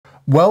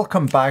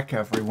Welcome back,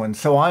 everyone.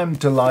 So I'm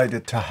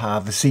delighted to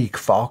have Zeke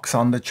Faux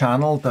on the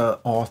channel, the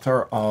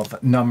author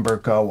of Number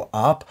Go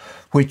Up,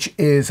 which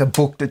is a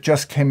book that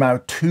just came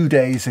out 2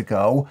 days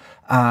ago,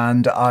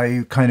 and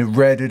I kind of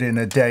read it in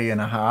a day and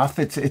a half.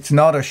 It's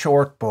not a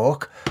short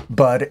book,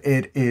 but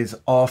it is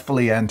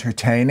awfully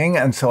entertaining.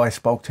 And so I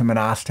spoke to him and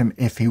asked him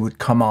if he would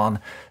come on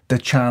the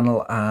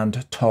channel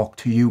and talk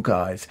to you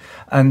guys.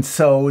 And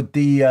so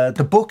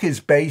the book is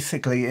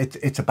basically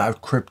it's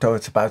about crypto.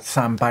 It's about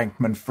Sam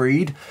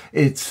Bankman-Fried.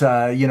 It's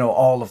you know,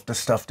 all of the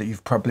stuff that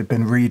you've probably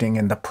been reading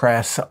in the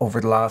press over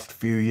the last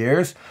few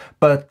years.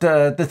 But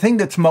the thing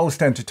that's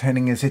most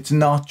entertaining is it's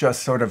not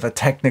just sort of a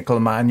technical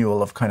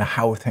manual of kind of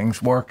how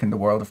things work in the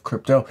world of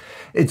crypto.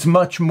 It's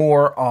much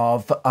more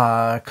of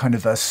kind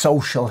of a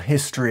social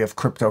history of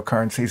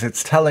cryptocurrencies.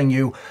 It's telling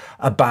you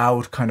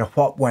about kind of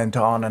what went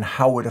on and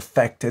how it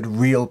affected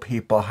real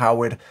people,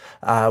 how it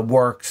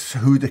works,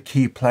 who the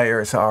key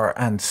players are,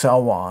 and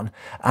so on.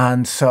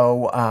 And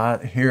so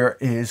here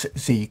is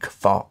Zeke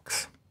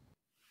Faux.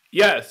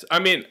 Yes, I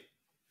mean,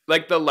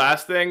 like the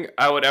last thing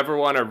I would ever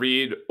want to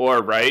read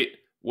or write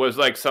was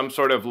like some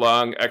sort of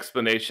long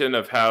explanation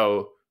of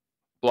how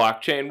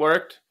blockchain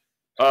worked.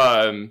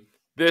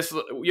 This,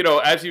 you know,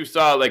 as you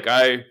saw, like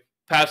I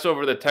pass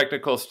over the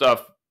technical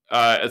stuff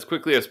as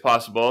quickly as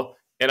possible.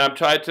 And I'm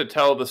trying to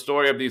tell the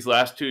story of these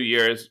last 2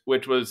 years,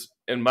 which was,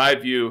 in my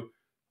view,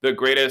 the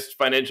greatest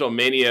financial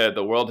mania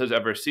the world has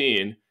ever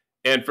seen.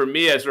 And for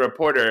me as a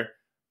reporter,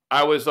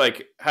 I was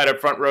like, had a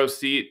front row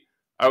seat.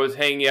 I was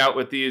hanging out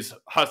with these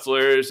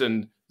hustlers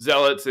and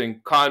zealots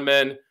and con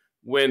men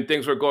when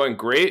things were going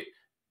great.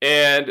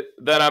 And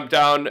then I'm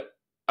down,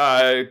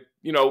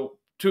 you know,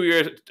 2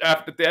 years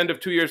after the end of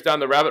 2 years down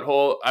the rabbit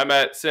hole, I'm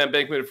at Sam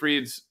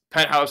Bankman-Fried's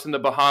penthouse in the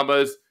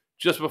Bahamas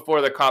just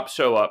before the cops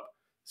show up.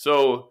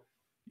 So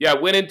yeah,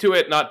 went into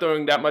it not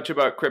knowing that much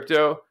about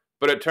crypto,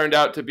 but it turned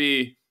out to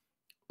be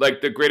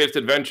like the greatest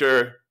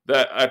adventure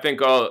that I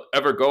think I'll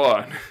ever go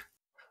on.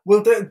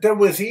 Well, there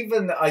was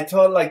even, I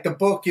thought, like the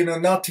book, you know,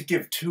 not to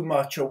give too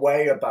much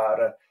away about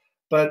it,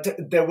 but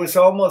there was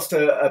almost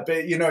a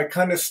bit, you know, it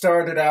kind of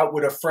started out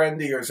with a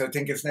friend of yours, I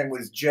think his name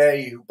was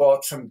Jay, who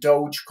bought some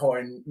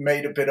Dogecoin,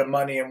 made a bit of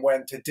money and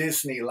went to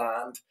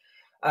Disneyland.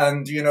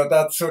 And, you know,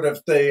 that's sort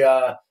of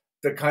the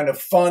kind of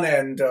fun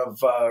end of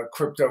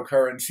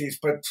cryptocurrencies.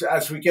 But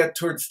as we get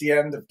towards the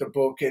end of the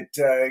book, it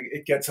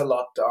gets a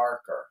lot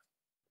darker.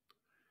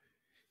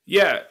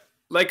 Yeah,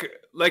 like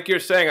you're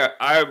saying,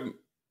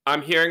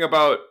 I'm hearing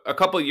about a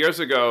couple of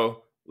years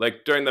ago,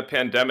 like during the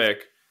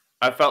pandemic,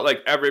 I felt like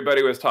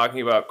everybody was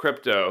talking about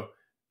crypto.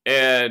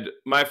 And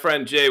my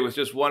friend Jay was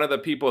just one of the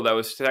people that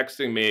was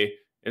texting me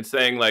and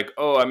saying like,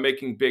 oh, I'm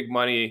making big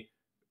money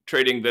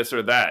trading this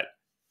or that.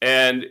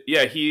 And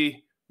yeah,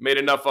 he made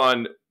enough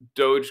on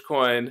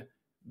Dogecoin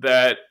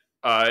that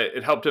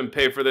it helped him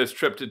pay for this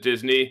trip to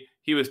Disney.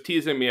 He was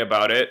teasing me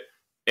about it.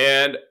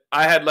 And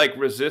I had like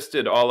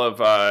resisted all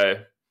of,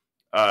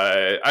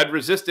 I'd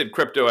resisted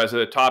crypto as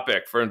a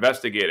topic for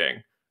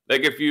investigating.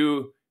 Like if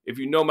you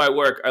know my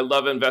work, I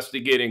love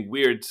investigating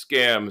weird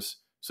scams.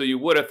 So you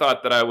would have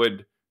thought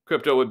that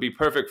crypto would be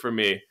perfect for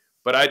me.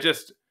 But I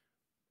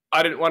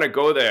didn't want to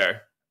go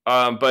there.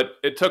 But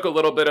it took a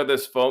little bit of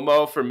this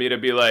FOMO for me to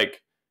be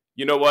like,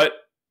 you know what?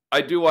 I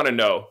do want to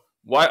know,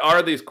 why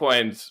are these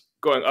coins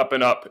going up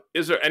and up?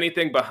 Is there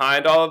anything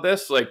behind all of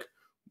this? Like,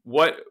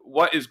 what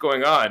is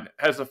going on?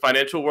 Has the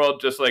financial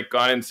world just like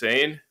gone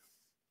insane?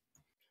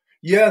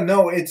 Yeah,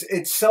 no,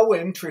 it's so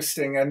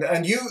interesting,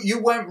 and you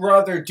went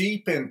rather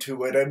deep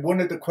into it. And one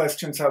of the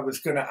questions I was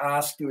going to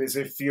ask you is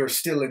if you're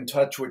still in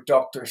touch with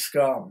Dr.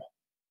 Scum.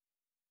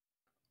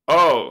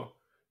 Oh,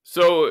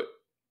 so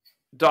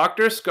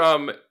Dr.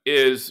 Scum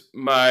is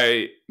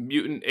my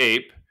mutant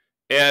ape.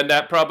 And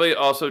that probably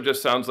also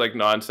just sounds like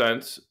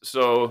nonsense.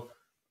 So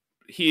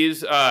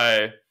he's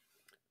the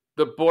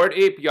Bored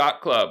Ape Yacht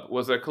Club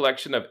was a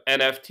collection of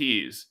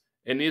NFTs.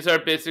 And these are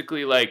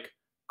basically like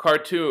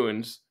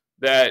cartoons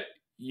that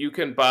you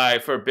can buy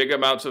for big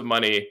amounts of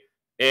money.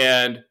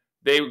 And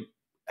they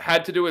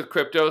had to do with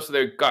crypto. So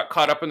they got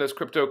caught up in this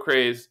crypto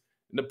craze.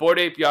 In the Bored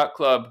Ape Yacht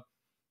Club,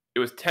 it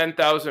was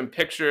 10,000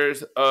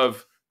 pictures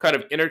of kind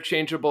of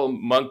interchangeable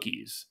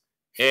monkeys.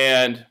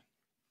 And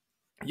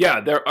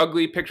yeah, they're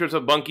ugly pictures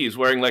of monkeys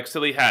wearing like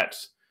silly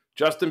hats.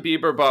 Justin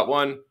Bieber bought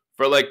one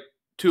for like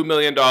 $2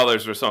 million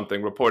or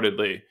something,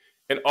 reportedly.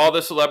 And all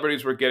the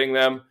celebrities were getting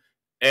them.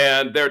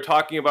 And they're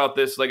talking about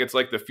this like it's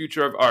like the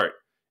future of art.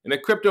 And the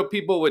crypto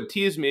people would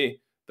tease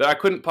me that I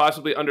couldn't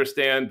possibly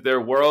understand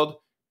their world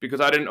because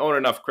I didn't own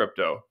enough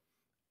crypto.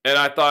 And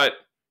I thought,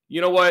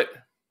 you know what?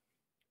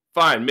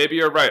 Fine, maybe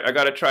you're right. I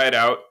got to try it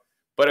out.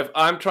 But if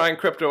I'm trying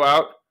crypto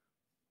out,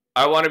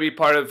 I want to be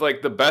part of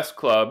like the best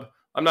club.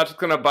 I'm not just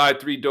going to buy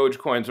 3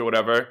 Dogecoins or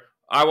whatever.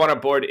 I want a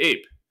Bored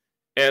Ape.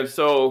 And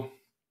so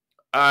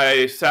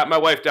I sat my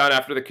wife down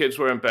after the kids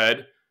were in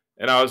bed.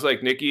 And I was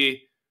like,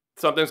 Nikki,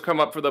 something's come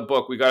up for the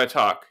book. We got to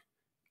talk.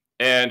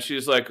 And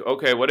she's like,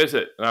 okay, what is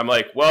it? And I'm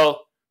like,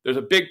 well, there's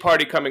a big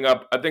party coming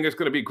up. I think it's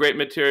going to be great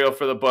material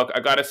for the book. I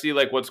got to see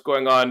like what's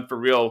going on for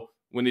real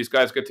when these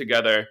guys get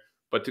together.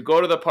 But to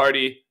go to the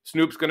party,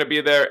 Snoop's going to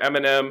be there,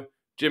 Eminem,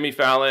 Jimmy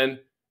Fallon,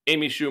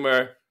 Amy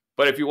Schumer.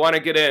 But if you want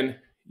to get in,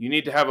 you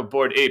need to have a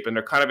Bored Ape, and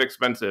they're kind of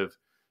expensive.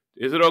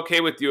 Is it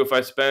okay with you if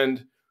I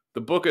spend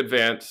the book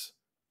advance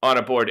on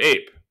a Bored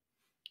Ape?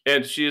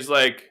 And she's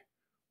like,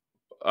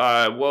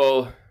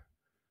 well,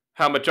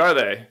 how much are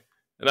they?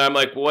 And I'm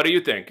like, well, what do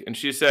you think? And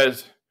she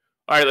says,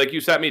 all right, like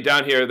you sat me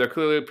down here. They're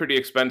clearly pretty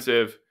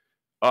expensive.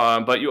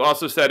 But you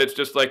also said it's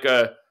just like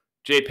a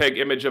JPEG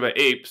image of an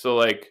ape. So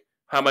like,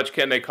 how much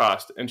can they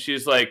cost? And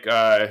she's like,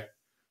 I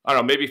don't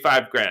know, maybe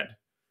 $5,000.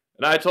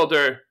 And I told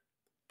her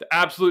the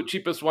absolute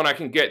cheapest one I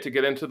can get to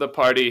get into the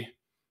party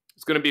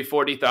is going to be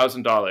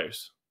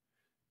 $40,000.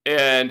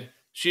 And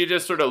she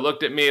just sort of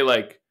looked at me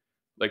like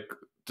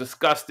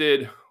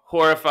disgusted,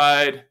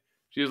 horrified.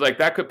 She was like,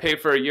 that could pay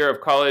for a year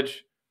of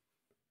college.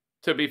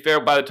 To be fair,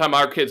 by the time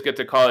our kids get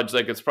to college,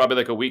 like it's probably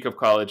like a week of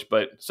college,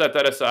 but set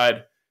that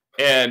aside.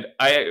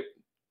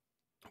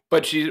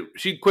 But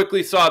she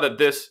quickly saw that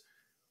this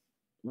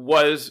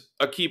was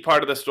a key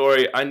part of the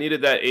story. I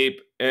needed that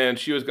ape, and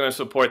she was going to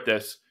support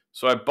this.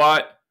 So I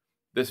bought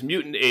this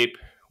mutant ape,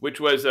 which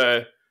was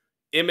a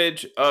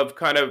image of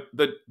kind of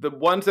the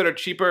ones that are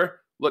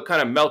cheaper look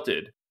kind of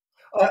melted.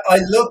 I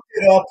looked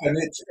it up, and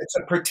it's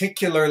a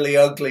particularly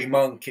ugly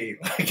monkey.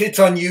 Like, it's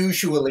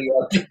unusually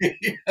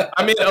ugly.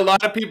 I mean, a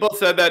lot of people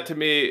said that to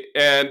me,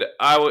 and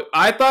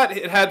I thought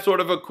it had sort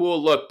of a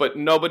cool look, but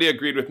nobody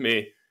agreed with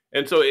me.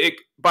 And so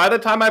by the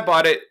time I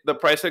bought it, the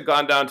price had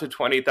gone down to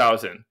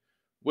 $20,000,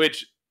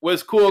 which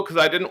was cool because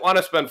I didn't want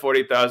to spend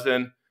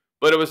 $40,000,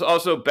 but it was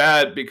also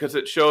bad because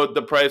it showed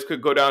the price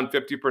could go down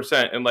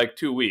 50% in like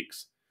 2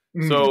 weeks.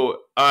 Mm. So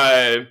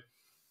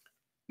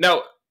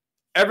now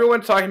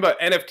everyone's talking about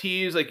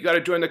NFTs, like you got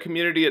to join the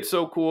community. It's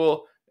so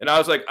cool. And I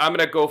was like, I'm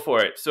going to go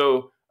for it.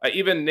 So I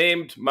even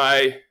named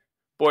my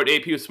Bored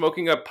Ape. He was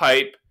smoking a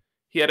pipe.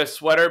 He had a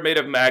sweater made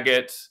of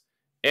maggots.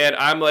 And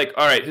I'm like,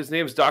 all right, his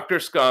name's Dr.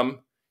 Scum.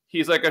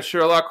 He's like a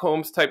Sherlock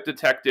Holmes type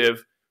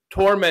detective,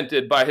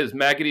 tormented by his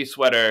maggoty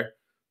sweater.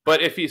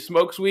 But if he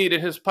smokes weed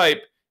in his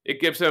pipe,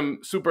 it gives him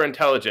super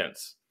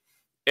intelligence.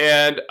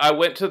 And I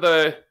went to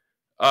the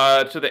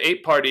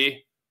ape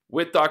party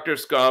with Dr.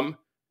 Scum,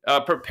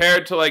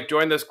 prepared to like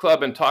join this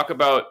club and talk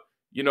about,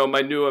 you know,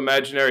 my new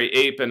imaginary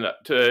ape, and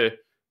to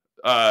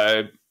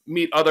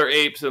meet other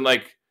apes. And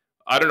like,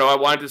 I don't know, I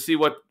wanted to see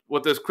what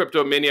this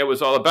cryptomania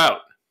was all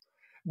about.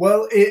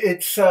 Well,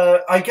 it's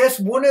I guess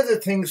one of the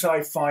things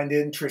I find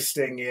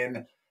interesting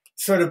in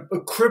sort of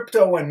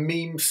crypto and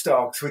meme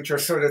stocks, which are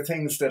sort of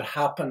things that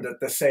happened at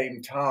the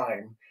same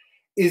time,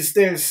 is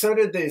there's sort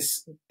of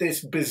this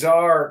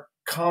bizarre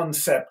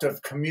concept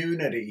of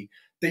community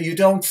that you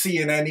don't see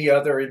in any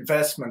other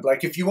investment.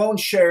 Like if you own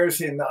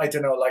shares in, I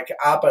don't know, like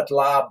Abbott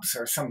Labs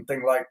or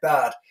something like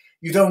that,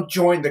 you don't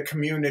join the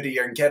community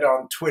and get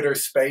on Twitter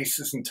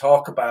Spaces and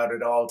talk about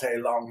it all day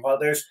long. While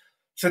there's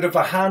sort of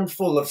a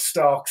handful of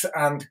stocks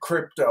and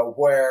crypto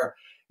where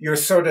you're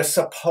sort of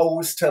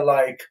supposed to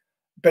like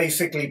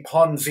basically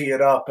Ponzi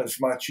it up as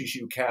much as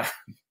you can.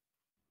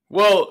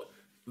 Well,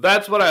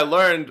 that's what I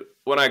learned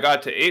when I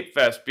got to Ape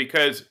Fest,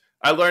 because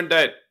I learned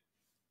that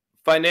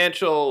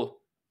financial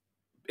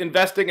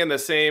investing in the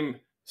same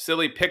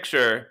silly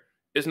picture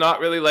is not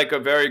really like a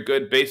very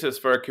good basis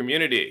for a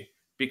community,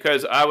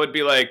 because I would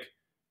be like,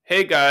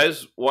 hey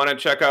guys, want to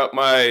check out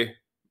my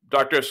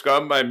Dr.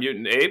 Scum, my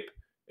mutant ape?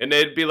 And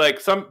they'd be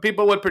like, some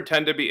people would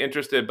pretend to be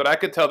interested, but I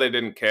could tell they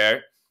didn't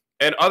care.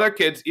 And other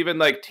kids, even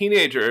like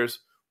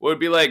teenagers, would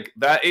be like,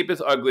 that ape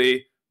is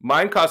ugly.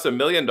 Mine costs $1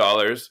 million.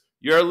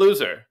 You're a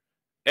loser.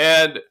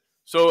 And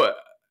so,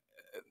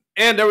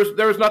 and there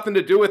was nothing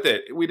to do with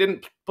it. We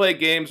didn't play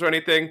games or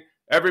anything.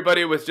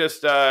 Everybody was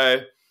just,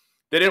 they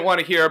didn't want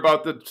to hear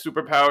about the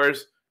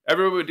superpowers.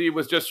 Everybody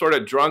was just sort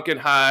of drunk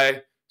and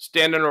high,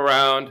 standing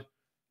around.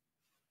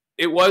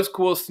 It was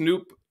cool.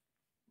 Snoop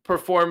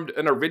performed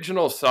an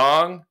original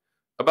song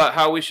about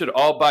how we should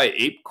all buy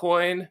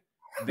ApeCoin,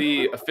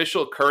 the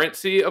official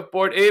currency of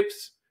Bored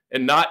Apes,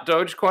 and not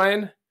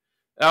Dogecoin.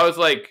 And I was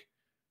like,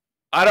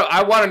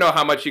 I want to know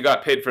how much you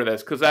got paid for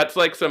this, because that's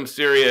like some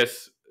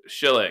serious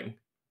shilling.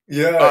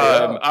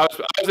 Yeah, I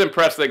was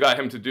impressed they got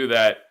him to do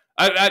that.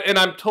 And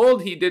I'm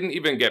told he didn't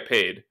even get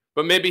paid,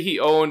 but maybe he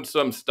owned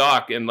some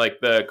stock in like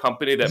the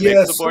company that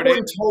makes the Bored Ape.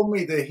 Someone told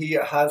me that he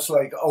has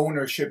like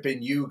ownership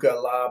in Yuga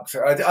Labs.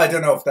 I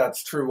don't know if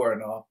that's true or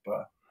not,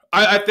 but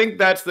I think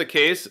that's the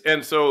case.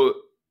 And so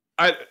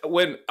I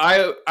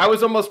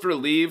was almost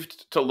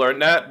relieved to learn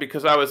that,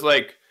 because I was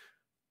like,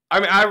 I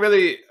mean, I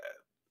really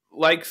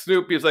like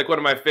Snoop. He's like one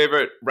of my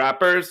favorite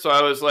rappers. So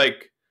I was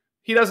like,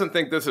 he doesn't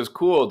think this is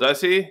cool,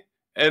 does he?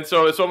 And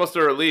so it's almost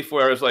a relief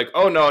where I was like,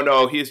 oh,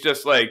 no, he's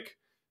just like,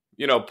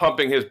 you know,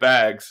 pumping his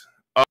bags.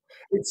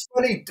 It's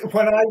funny,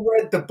 when I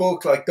read the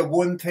book, like the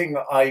one thing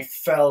I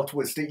felt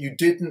was that you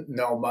didn't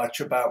know much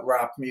about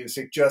rap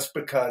music just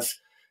because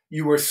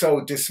you were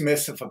so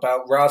dismissive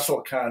about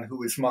Razzle Khan,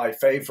 who is my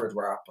favorite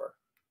rapper.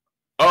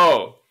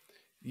 Oh,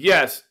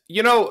 yes.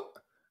 You know,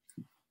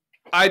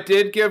 I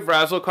did give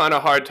Razzle Khan a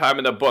hard time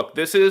in the book.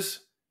 This is,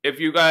 if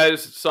you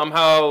guys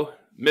somehow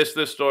missed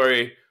this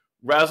story,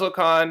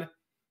 Razzlecon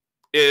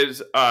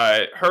is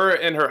her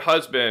and her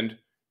husband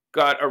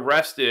got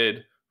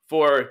arrested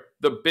for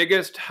the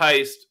biggest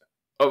heist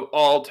of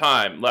all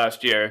time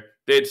last year.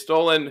 They'd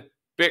stolen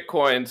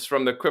bitcoins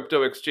from the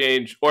crypto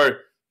exchange, or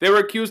they were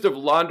accused of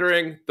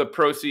laundering the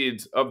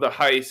proceeds of the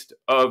heist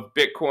of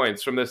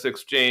bitcoins from this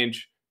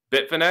exchange,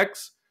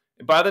 Bitfinex.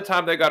 By the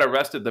time they got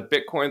arrested, the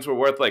bitcoins were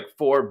worth like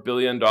 $4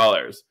 billion.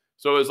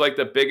 So it was like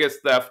the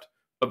biggest theft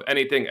of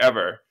anything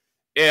ever.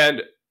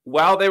 And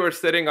while they were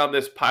sitting on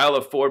this pile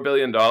of $4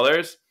 billion,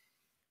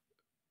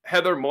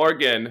 Heather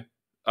Morgan,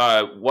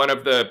 one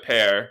of the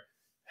pair,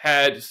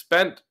 had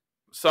spent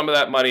some of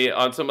that money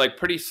on some like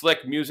pretty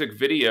slick music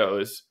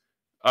videos.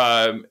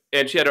 And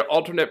she had an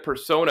alternate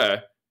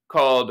persona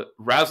called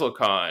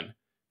Razzlecon.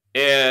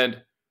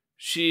 And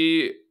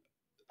she,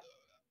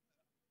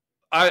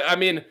 I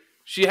mean,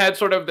 she had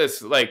sort of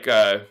this like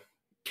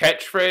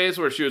catchphrase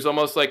where she was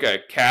almost like a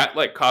cat,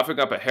 like coughing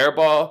up a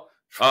hairball.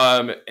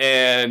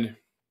 And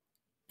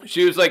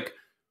she was like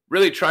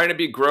really trying to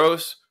be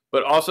gross,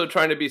 but also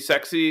trying to be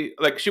sexy.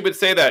 Like she would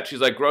say that she's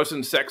like, gross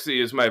and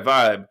sexy is my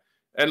vibe.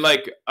 And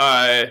like,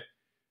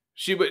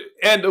 she would,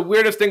 and the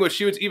weirdest thing was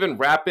she was even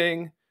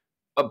rapping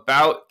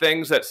about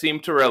things that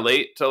seemed to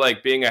relate to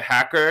like being a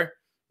hacker,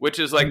 which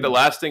is like the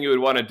last thing you would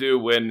want to do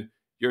when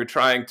you're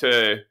trying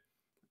to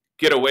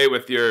get away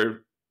with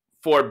your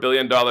 $4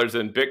 billion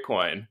in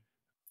Bitcoin.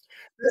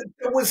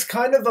 There was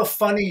kind of a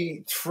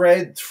funny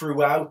thread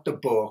throughout the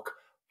book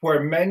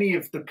where many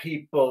of the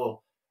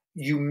people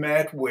you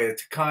met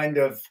with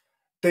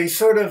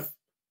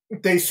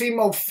they seem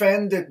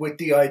offended with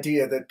the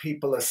idea that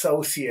people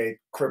associate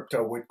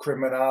crypto with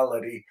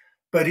criminality,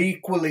 but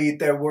equally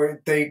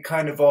they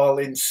kind of all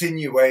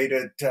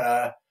insinuated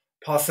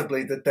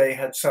possibly that they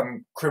had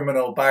some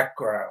criminal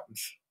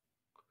backgrounds.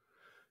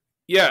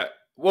 Yeah,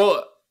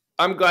 well,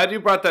 I'm glad you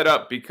brought that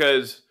up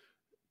because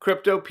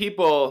crypto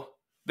people,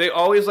 they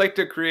always like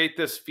to create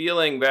this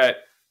feeling that,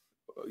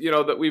 you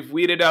know, that we've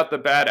weeded out the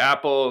bad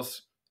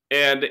apples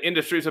and the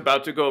industry's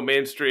about to go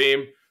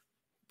mainstream.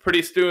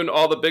 Pretty soon,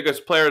 all the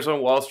biggest players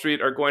on Wall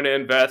Street are going to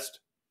invest.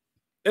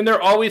 And there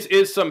always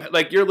is some,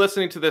 like, you're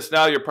listening to this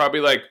now, you're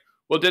probably like,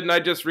 well, didn't I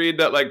just read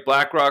that, like,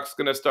 BlackRock's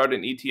going to start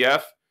an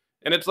ETF?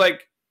 And it's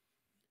like,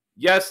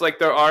 yes, like,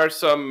 there are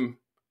some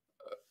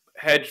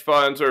hedge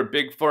funds or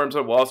big firms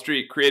on Wall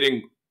Street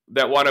creating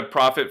that want to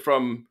profit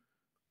from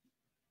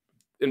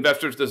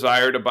investors'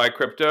 desire to buy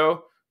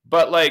crypto.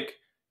 But, like,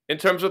 in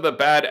terms of the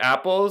bad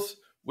apples,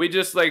 we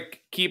just,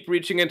 like, keep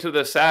reaching into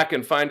the sack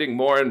and finding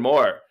more and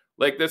more.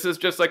 Like, this is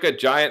just like a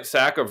giant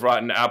sack of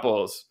rotten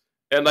apples.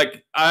 And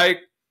like, I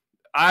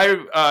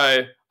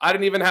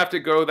didn't even have to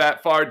go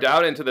that far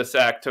down into the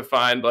sack to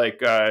find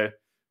like a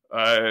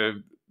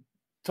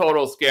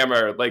total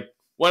scammer. Like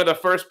one of the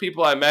first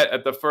people I met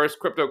at the first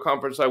crypto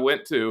conference I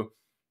went to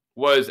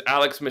was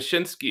Alex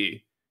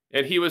Mashinsky.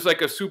 And he was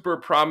like a super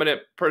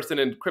prominent person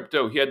in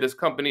crypto. He had this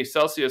company,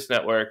 Celsius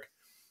Network.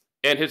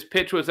 And his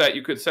pitch was that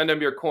you could send him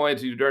your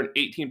coins, you'd earn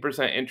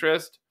 18%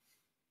 interest.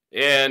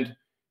 And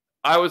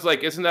I was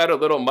like, isn't that a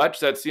little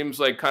much? That seems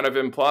like kind of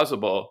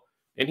implausible.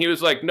 And he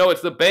was like, no, it's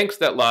the banks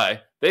that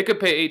lie. They could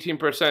pay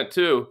 18%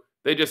 too.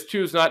 They just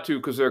choose not to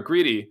because they're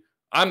greedy.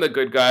 I'm the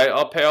good guy.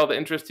 I'll pay all the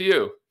interest to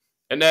you.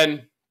 And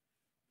then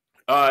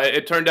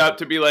it turned out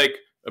to be like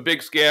a big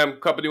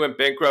scam. Company went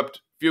bankrupt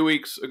a few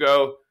weeks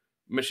ago.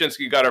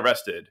 Mashinsky got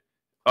arrested.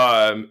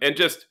 And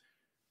just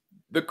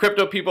the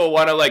crypto people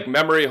want to like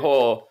memory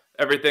hole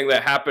everything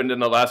that happened in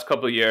the last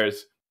couple of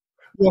years.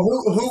 Well,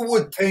 who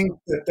would think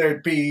that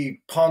there'd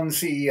be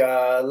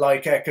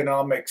Ponzi-like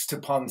economics to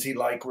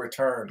Ponzi-like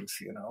returns,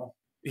 you know?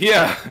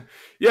 Yeah.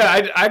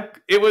 Yeah.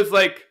 It was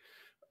like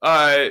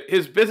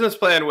his business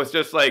plan was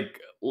just like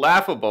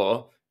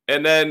laughable.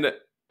 And then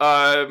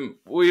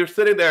we were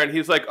sitting there and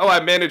he's like, oh,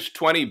 I managed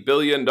 $20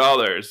 billion.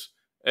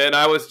 And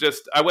I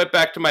went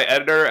back to my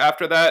editor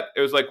after that.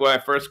 It was like my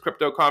first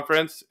crypto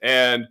conference.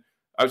 And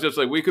I was just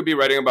like, we could be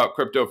writing about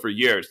crypto for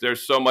years.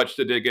 There's so much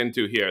to dig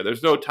into here.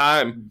 There's no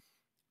time.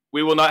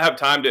 We will not have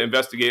time to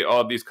investigate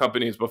all of these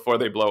companies before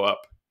they blow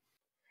up.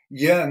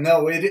 Yeah,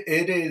 no,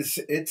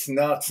 it's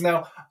nuts.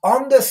 Now,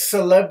 on the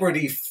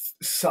celebrity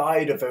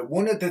side of it,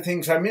 one of the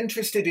things I'm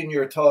interested in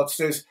your thoughts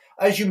is,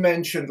 as you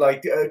mentioned,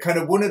 like kind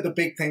of one of the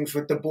big things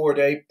with the Bored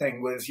Ape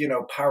thing was, you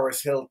know,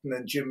 Paris Hilton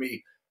and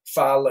Jimmy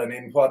Fallon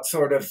in what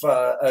sort of,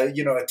 a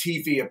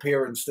TV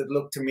appearance that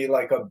looked to me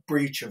like a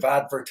breach of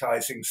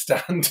advertising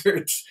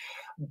standards.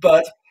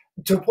 But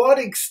to what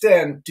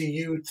extent do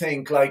you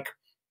think, like,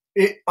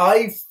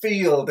 I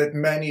feel that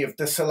many of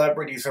the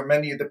celebrities or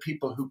many of the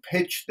people who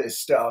pitched this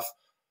stuff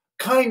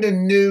kind of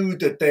knew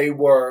that they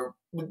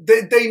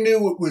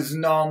knew it was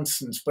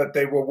nonsense, but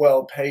they were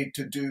well paid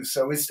to do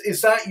so.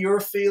 Is that your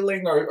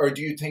feeling, or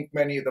do you think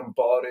many of them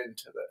bought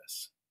into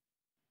this?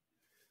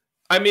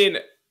 I mean,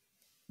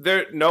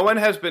 no one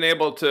has been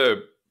able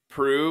to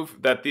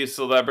prove that these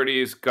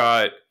celebrities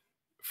got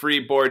free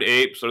Bored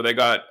Apes or they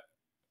got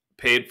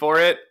paid for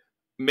it.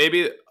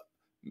 Maybe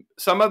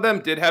some of them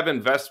did have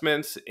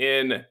investments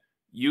in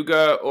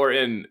Yuga or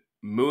in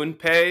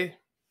MoonPay.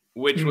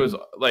 which was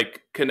Mm.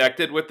 like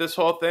connected with this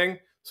whole thing.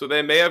 So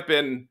they may have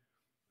been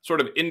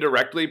sort of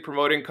indirectly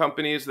promoting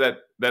companies that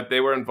they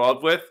were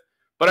involved with.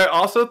 But I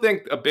also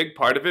think a big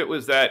part of it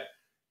was that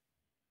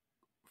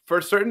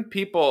for certain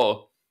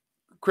people,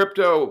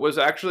 crypto was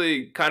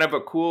actually kind of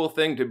a cool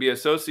thing to be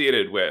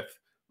associated with.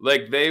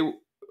 Like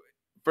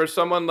for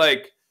someone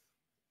like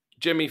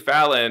Jimmy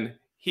Fallon,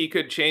 he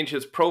could change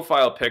his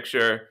profile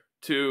picture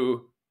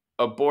to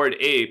a Bored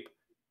Ape,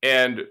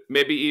 and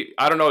maybe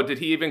I don't know, did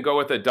he even go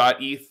with a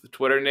 .eth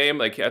Twitter name?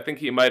 Like I think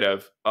he might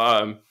have.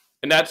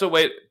 And that's a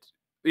way,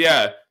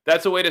 yeah,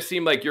 that's a way to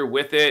seem like you're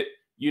with it.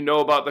 You know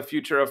about the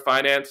future of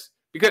finance,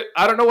 because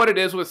I don't know what it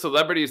is with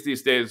celebrities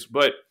these days,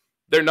 but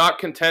they're not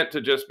content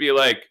to just be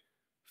like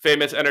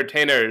famous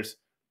entertainers.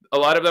 A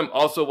lot of them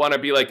also want to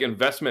be like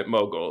investment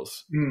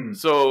moguls. Mm.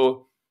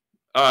 So,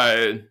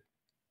 uh,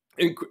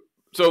 in,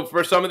 so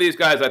for some of these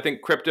guys, I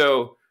think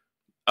crypto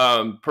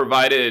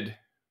provided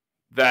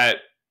that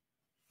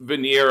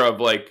veneer of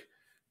like,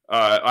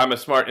 I'm a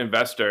smart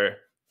investor,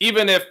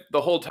 even if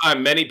the whole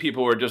time many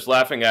people were just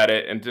laughing at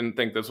it and didn't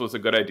think this was a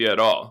good idea at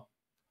all.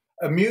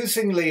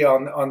 Amusingly,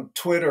 on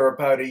Twitter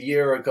about a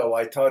year ago,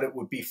 I thought it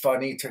would be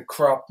funny to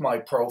crop my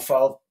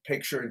profile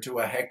picture into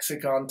a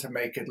hexagon to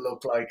make it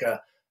look like a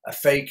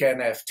fake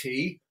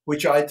NFT,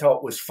 which I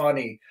thought was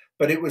funny.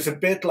 But it was a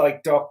bit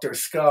like Dr.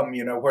 Scum,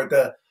 where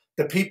the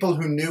people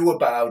who knew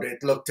about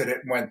it looked at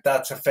it and went,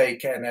 that's a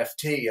fake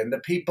NFT. And the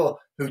people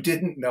who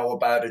didn't know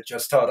about it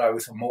just thought I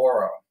was a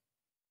moron.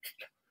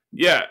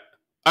 Yeah.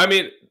 I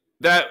mean,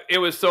 that it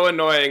was so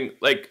annoying.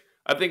 Like,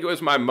 I think it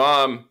was my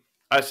mom.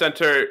 I sent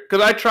her,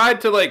 because I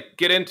tried to like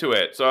get into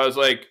it. So I was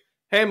like,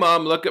 hey,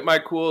 mom, look at my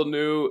cool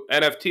new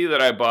NFT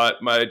that I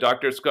bought, my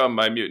Dr. Scum,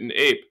 my mutant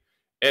ape.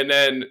 And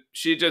then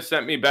she just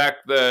sent me back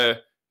the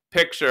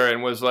picture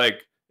and was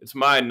like, it's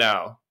mine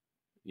now.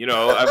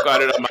 I've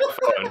got it on my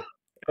phone.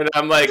 And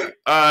I'm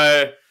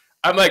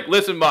like,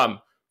 listen, mom,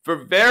 for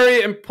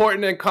very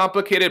important and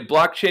complicated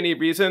blockchainy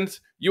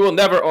reasons, you will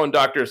never own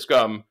Dr.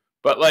 Scum.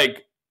 But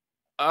like,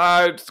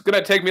 it's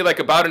going to take me like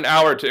about an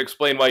hour to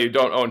explain why you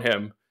don't own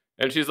him.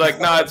 And she's like,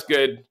 nah, it's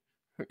good.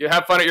 You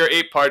have fun at your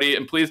ape party,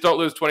 and please don't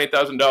lose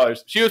 $20,000.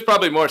 She was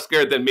probably more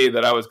scared than me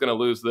that I was going to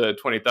lose the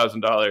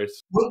 $20,000.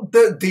 Well,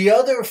 the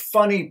other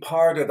funny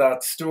part of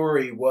that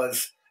story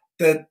was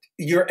that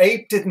your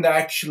ape didn't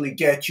actually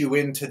get you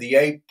into the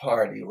ape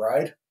party,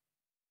 right?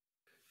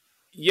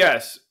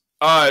 Yes.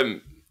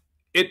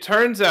 It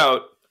turns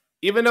out,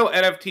 even though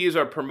NFTs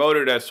are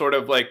promoted as sort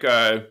of like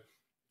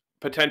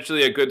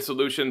potentially a good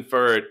solution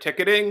for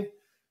ticketing,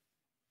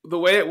 the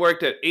way it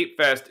worked at Ape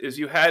Fest is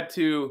you had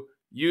to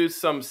use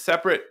some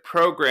separate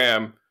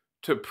program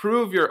to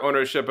prove your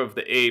ownership of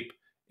the ape,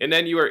 and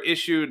then you were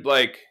issued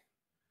like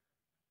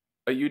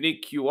a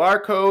unique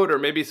QR code or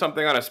maybe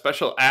something on a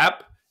special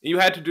app. You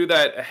had to do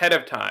that ahead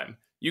of time.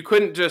 You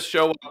couldn't just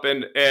show up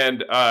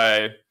and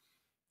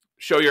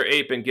show your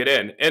ape and get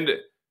in. And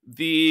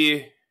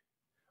the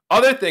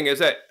other thing is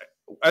that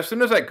as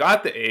soon as I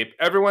got the ape,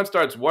 everyone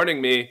starts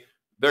warning me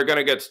they're going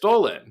to get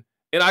stolen.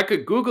 And I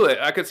could Google it.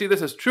 I could see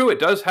this is true. It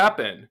does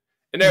happen.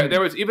 And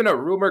there was even a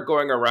rumor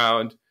going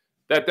around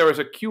that there was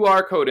a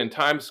QR code in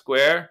Times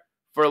Square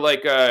for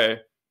like a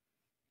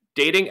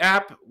dating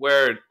app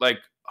where like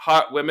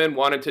hot women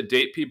wanted to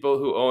date people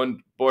who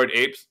owned Bored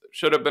Apes.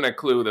 Should have been a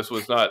clue. This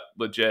was not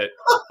legit.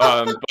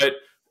 But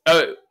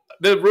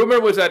the rumor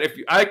was that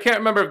I can't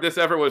remember if this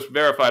ever was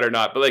verified or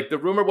not, but like the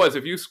rumor was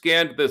if you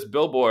scanned this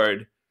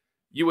billboard,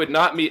 you would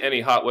not meet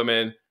any hot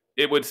women.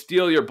 It would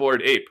steal your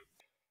Bored Ape.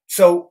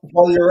 So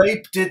while your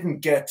ape didn't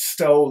get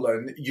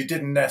stolen, you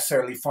didn't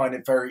necessarily find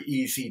it very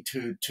easy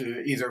to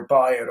either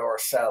buy it or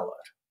sell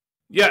it.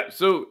 Yeah,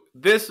 so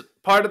this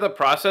part of the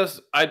process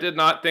I did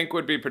not think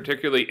would be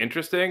particularly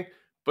interesting,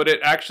 but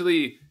it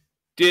actually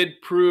did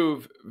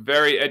prove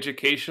very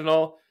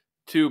educational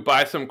to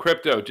buy some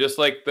crypto, just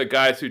like the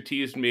guys who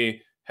teased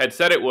me had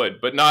said it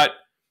would, but not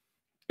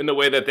in the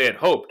way that they had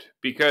hoped,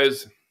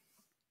 because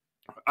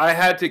I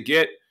had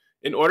to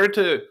in order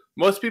to,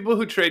 most people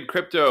who trade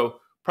crypto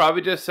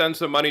probably just send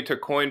some money to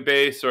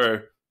Coinbase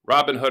or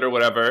Robinhood or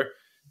whatever.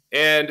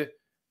 And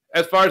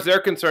as far as they're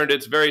concerned,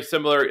 it's very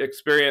similar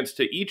experience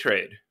to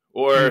E-Trade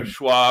or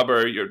Schwab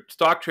or your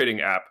stock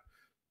trading app.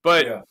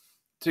 But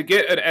to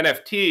get an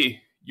NFT,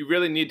 you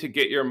really need to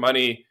get your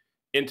money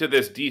into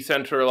this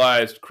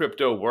decentralized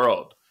crypto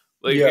world.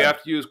 Like you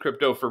have to use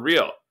crypto for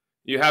real.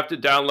 You have to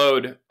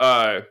download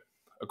a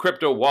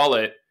crypto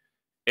wallet.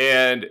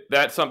 And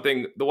that's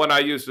something, the one I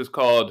used is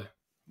called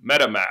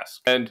MetaMask.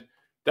 And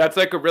that's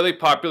like a really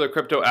popular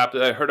crypto app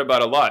that I heard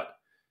about a lot.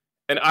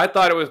 And I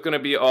thought it was going to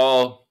be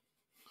all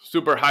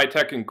super high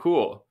tech and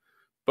cool.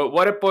 But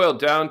what it boiled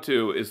down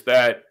to is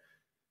that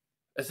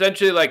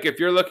essentially, like if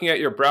you're looking at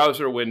your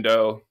browser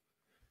window,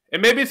 and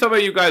maybe some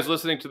of you guys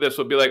listening to this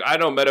will be like, I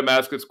know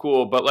MetaMask is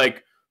cool, but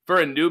like for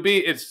a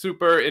newbie, it's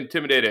super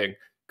intimidating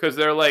because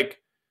they're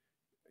like,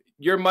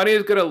 your money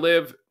is going to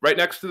live right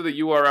next to the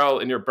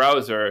URL in your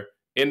browser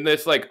in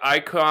this like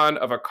icon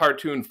of a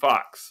cartoon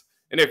fox.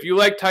 And if you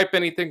like type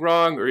anything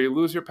wrong or you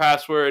lose your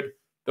password,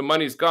 the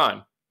money's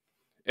gone.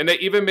 And they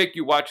even make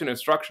you watch an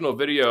instructional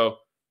video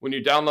when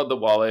you download the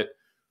wallet.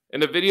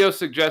 And the video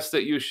suggests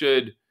that you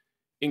should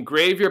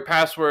engrave your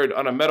password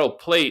on a metal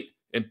plate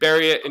and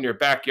bury it in your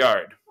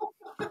backyard.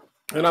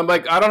 And I'm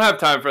like, I don't have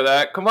time for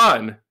that. Come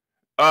on.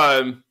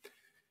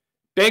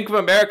 Bank of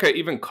America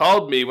even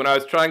called me when I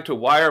was trying to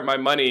wire my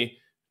money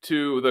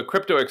to the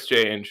crypto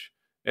exchange.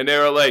 And they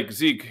were like,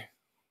 Zeke,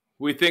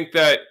 we think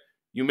that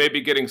you may be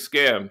getting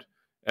scammed.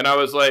 And I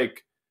was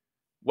like,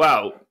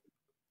 wow.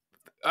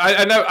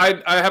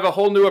 I have a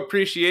whole new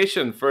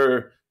appreciation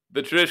for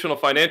the traditional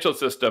financial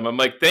system. I'm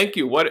like, thank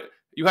you. What,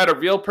 you had a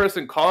real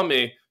person call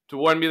me to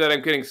warn me that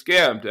I'm getting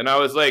scammed. And I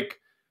was like,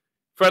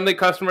 friendly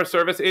customer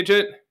service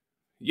agent,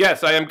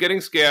 yes, I am getting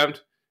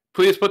scammed.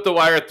 Please put the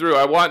wire through.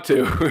 I want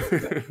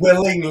to.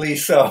 Willingly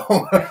so.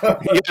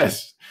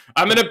 Yes.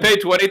 I'm going to pay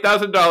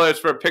 $20,000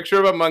 for a picture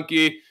of a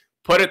monkey.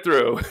 Put it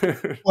through.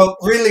 Well,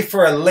 really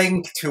for a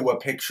link to a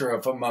picture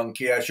of a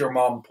monkey, as your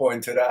mom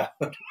pointed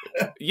out.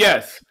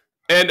 Yes.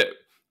 And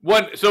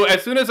so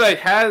as soon as I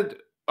had,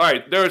 all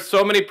right, there are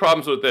so many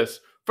problems with this.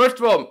 First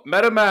of all,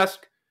 MetaMask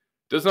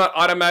does not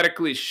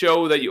automatically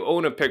show that you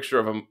own a picture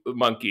of a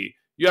monkey.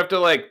 You have to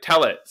like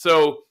tell it.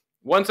 So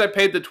once I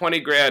paid the 20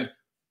 grand,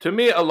 to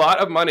me, a lot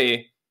of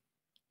money,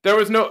 I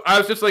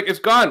was just like, it's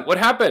gone. What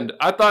happened?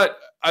 I thought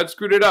I'd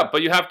screwed it up,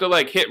 but you have to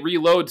like hit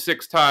reload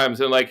 6 times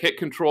and like hit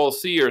Control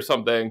C or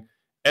something.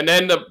 And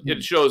then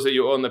it shows that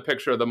you own the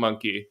picture of the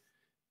monkey.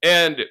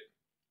 And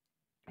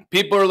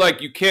people are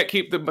like, you can't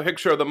keep the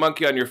picture of the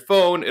monkey on your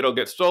phone. It'll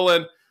get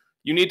stolen.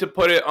 You need to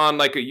put it on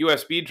like a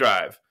USB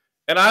drive.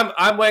 And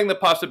I'm weighing the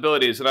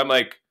possibilities, and I'm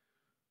like,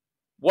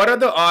 what are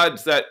the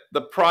odds that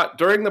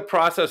during the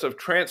process of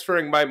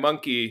transferring my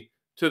monkey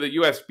to the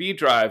USB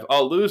drive,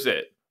 I'll lose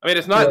it? I mean,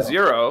 it's not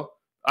zero.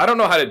 I don't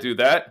know how to do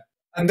that.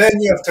 And then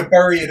you have to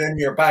bury it in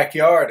your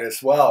backyard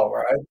as well,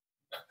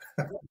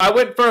 right? I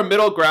went for a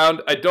middle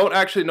ground. I don't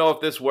actually know if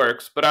this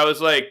works, but I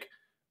was like,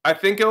 I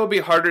think it will be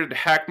harder to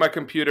hack my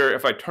computer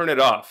if I turn it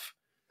off.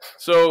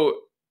 So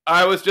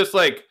I was just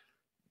like,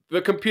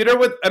 the computer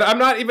and I'm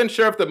not even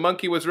sure if the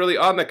monkey was really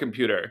on the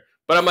computer,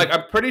 but I'm like,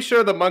 I'm pretty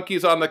sure the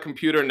monkey's on the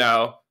computer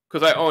now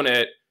because I own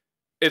it.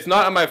 It's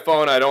not on my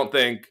phone, I don't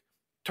think.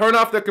 Turn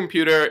off the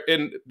computer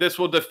and this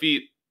will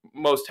defeat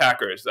most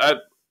hackers.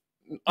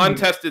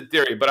 Untested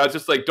theory, but I was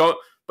just like, don't.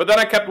 But then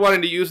I kept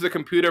wanting to use the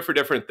computer for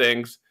different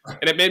things,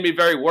 and it made me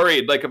very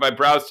worried. Like if I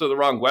browsed to the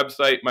wrong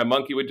website, my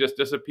monkey would just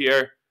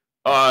disappear.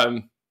 As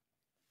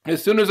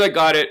soon as I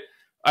got it,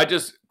 I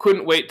just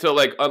couldn't wait to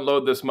like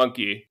unload this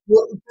monkey.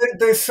 Well,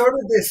 there's sort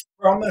of this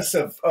promise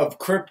of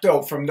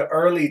crypto from the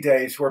early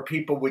days where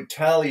people would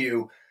tell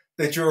you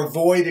that you're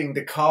avoiding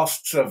the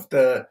costs of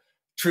the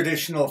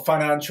traditional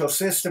financial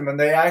system, and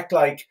they act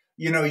like,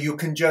 you know, you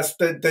can just,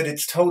 that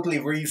it's totally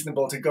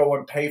reasonable to go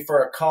and pay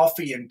for a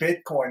coffee in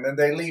Bitcoin, and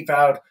they leave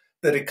out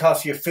that it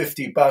costs you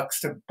 $50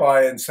 to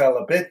buy and sell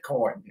a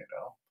Bitcoin, you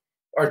know,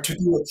 or to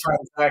do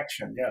a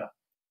transaction. Yeah.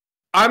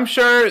 I'm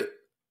sure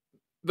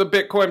the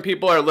Bitcoin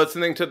people are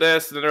listening to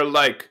this and they're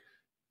like,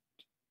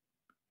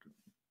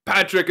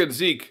 Patrick and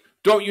Zeke,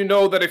 don't you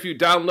know that if you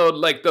download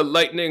like the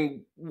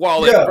Lightning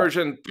wallet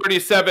version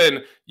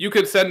 37, you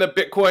could send the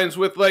Bitcoins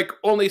with like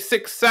only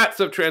 6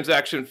 sats of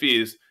transaction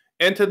fees?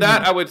 And to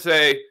that, I would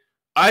say,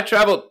 I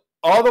traveled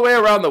all the way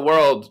around the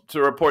world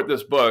to report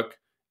this book.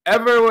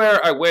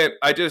 Everywhere I went,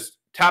 I just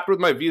tapped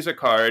with my Visa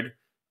card.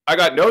 I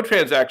got no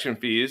transaction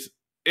fees.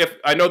 If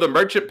I know the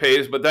merchant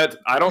pays, but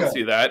I don't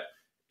see that.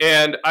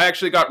 And I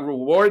actually got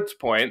rewards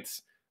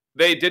points.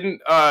 They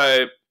didn't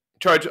I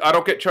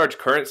don't get charged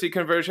currency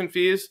conversion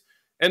fees.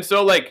 And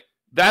so like,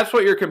 that's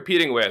what you're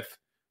competing with.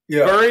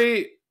 Yeah.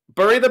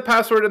 Bury the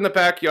password in the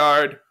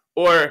backyard,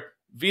 or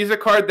Visa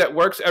card that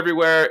works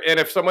everywhere, and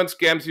if someone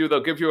scams you, they'll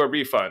give you a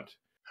refund.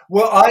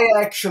 Well, I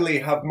actually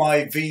have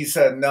my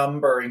Visa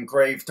number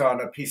engraved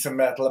on a piece of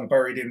metal and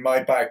buried in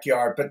my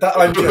backyard, but that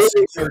I'm just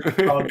you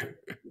know.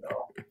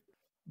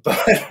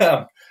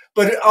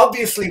 But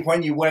obviously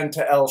when you went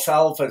to El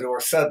Salvador,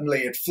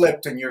 suddenly it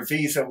flipped and your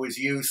Visa was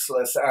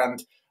useless,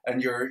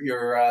 and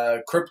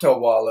your crypto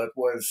wallet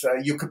was,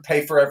 you could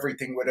pay for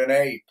everything with an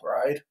ape,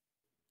 right?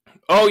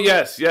 Oh,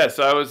 yes.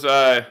 I was,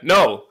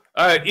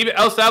 even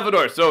El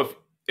Salvador. So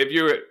if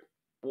you're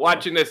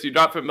watching this, you're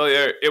not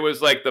familiar, it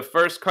was like the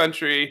first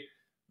country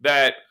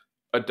that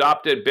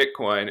adopted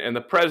Bitcoin. And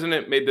the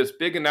president made this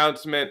big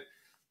announcement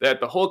that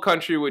the whole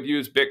country would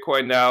use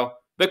Bitcoin now.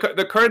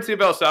 The currency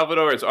of El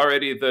Salvador is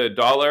already the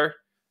dollar.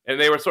 And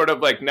they were sort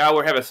of like, now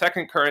we have a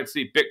second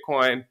currency,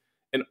 Bitcoin.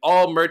 And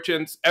all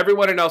merchants,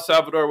 everyone in El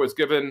Salvador was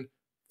given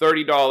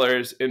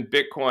 $30 in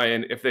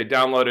Bitcoin if they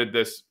downloaded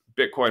this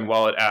Bitcoin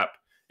wallet app.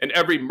 And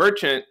every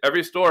merchant,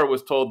 every store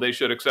was told they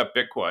should accept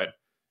Bitcoin.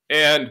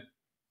 And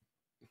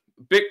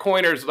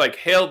Bitcoiners like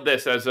hailed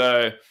this as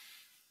the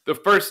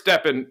first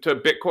step into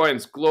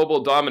Bitcoin's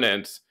global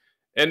dominance.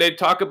 And they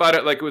talk about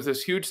it like it was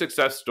this huge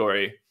success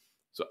story.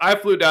 So I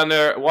flew down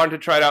there, wanted to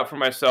try it out for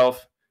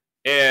myself.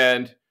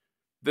 And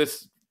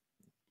there's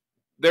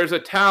a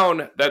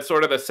town that's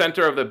sort of the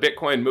center of the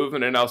Bitcoin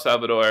movement in El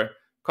Salvador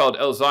called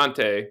El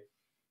Zonte.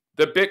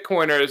 The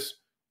Bitcoiners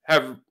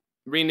have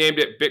renamed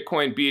it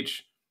Bitcoin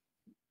Beach.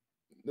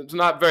 It's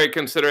not very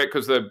considerate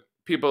because the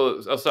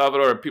people, El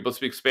Salvador, people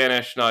speak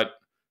Spanish, not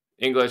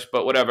English,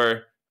 but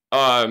whatever.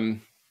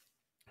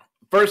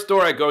 First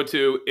store I go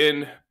to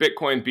in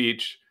Bitcoin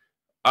Beach,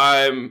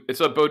 it's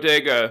a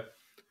bodega.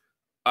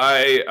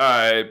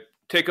 I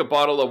take a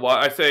bottle of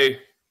water. I say,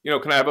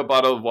 can I have a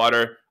bottle of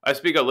water? I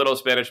speak a little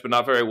Spanish, but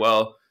not very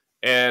well.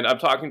 And I'm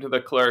talking to the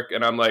clerk,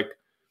 and I'm like,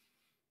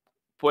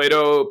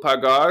 ¿Puedo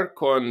pagar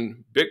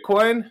con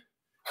Bitcoin?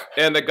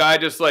 And the guy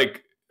just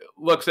like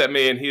looks at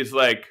me, and he's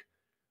like,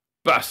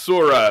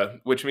 basura,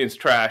 which means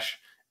trash.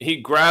 He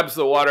grabs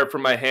the water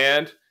from my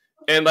hand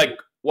and like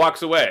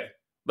walks away.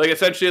 Like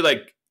essentially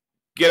like,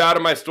 get out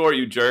of my store,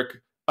 you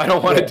jerk. I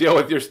don't want to deal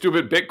with your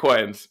stupid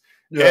Bitcoins.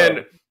 Yeah.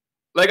 And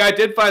like I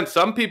did find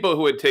some people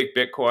who would take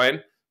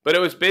Bitcoin, but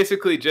it was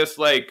basically just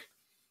like,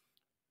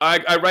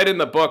 I write in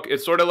the book,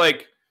 it's sort of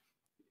like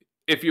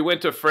if you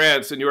went to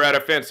France and you were at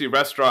a fancy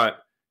restaurant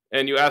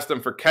and you asked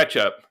them for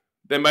ketchup,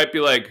 they might be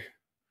like,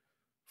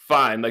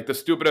 fine, like the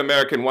stupid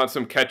American wants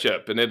some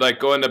ketchup, and they'd like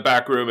go in the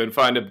back room and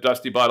find a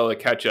dusty bottle of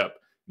ketchup.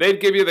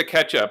 They'd give you the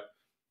ketchup,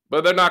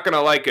 but they're not going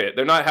to like it.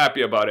 They're not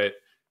happy about it.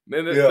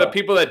 And the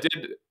people that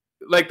did,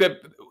 like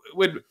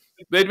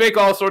they'd make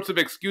all sorts of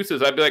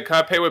excuses. I'd be like, can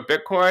I pay with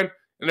Bitcoin?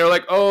 And they're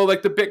like, oh,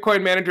 like the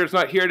Bitcoin manager's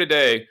not here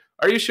today.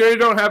 Are you sure you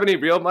don't have any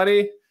real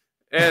money?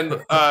 And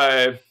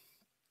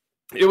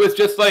it was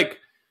just like,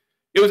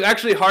 it was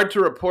actually hard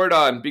to report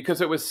on because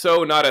it was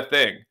so not a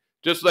thing.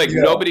 Just like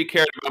nobody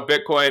cared about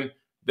Bitcoin.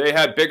 They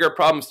had bigger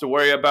problems to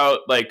worry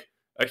about, like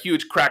a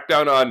huge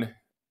crackdown on,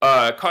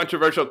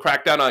 controversial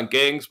crackdown on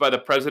gangs by the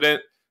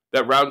president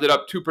that rounded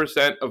up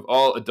 2% of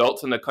all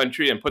adults in the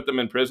country and put them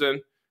in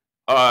prison.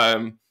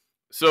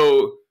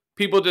 So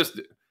people just,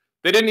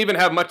 they didn't even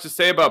have much to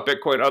say about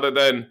Bitcoin other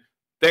than,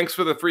 thanks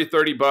for the free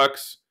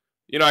 $30.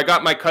 I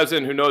got my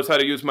cousin who knows how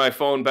to use my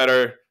phone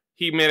better.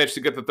 He managed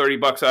to get the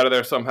 $30 out of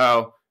there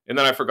somehow, and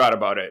then I forgot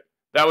about it.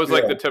 That was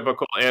like the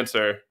typical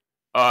answer.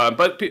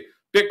 But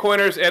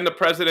Bitcoiners and the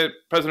President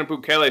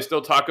Bukele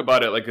still talk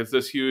about it like it's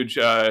this huge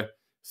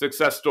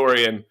success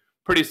story, and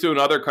pretty soon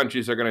other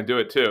countries are going to do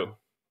it too.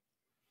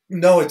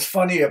 No, it's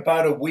funny.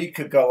 About a week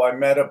ago, I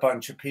met a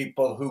bunch of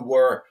people who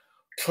were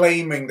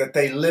claiming that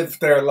they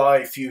lived their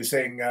life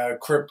using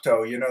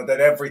crypto, that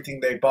everything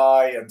they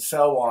buy and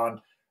so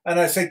on. And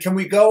I said, can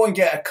we go and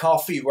get a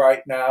coffee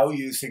right now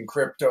using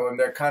crypto? And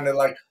they're kind of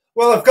like,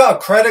 well, I've got a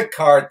credit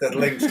card that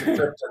links to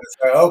crypto. It's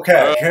like,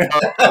 okay.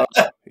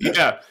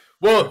 Yeah.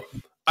 Well,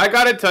 I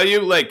got to tell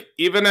you, like,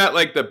 even at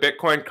like the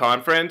Bitcoin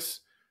conference,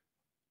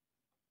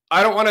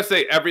 I don't want to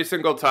say every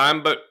single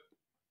time, but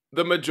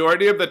the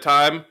majority of the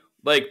time,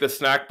 like the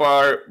snack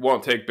bar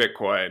won't take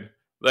Bitcoin.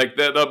 Like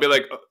they'll be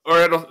like,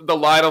 or the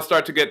line will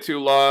start to get too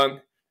long,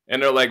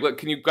 and they're like, look,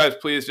 can you guys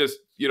please just,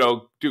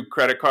 do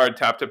credit card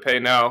tap to pay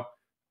now?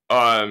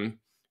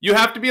 You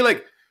have to be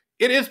like,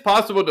 it is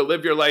possible to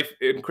live your life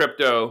in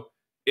crypto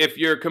if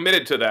you're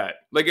committed to that.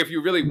 Like if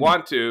you really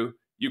want to,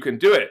 you can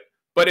do it.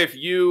 But if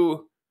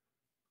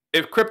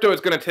crypto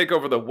is going to take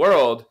over the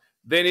world,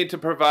 they need to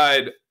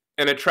provide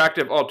an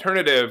attractive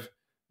alternative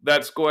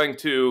that's going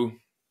to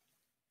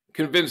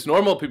convince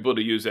normal people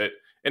to use it.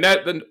 And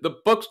that the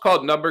book's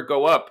called Number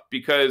Go Up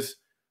because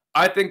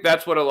I think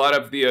that's what a lot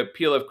of the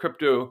appeal of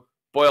crypto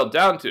boiled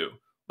down to.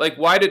 Like,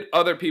 why did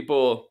other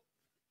people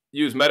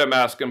use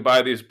MetaMask and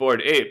buy these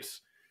Bored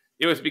Apes?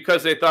 It was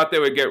because they thought they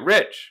would get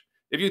rich.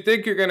 If you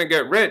think you're going to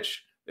get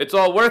rich, it's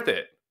all worth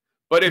it.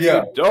 But if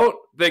you don't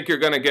think you're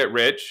going to get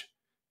rich,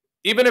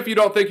 even if you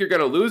don't think you're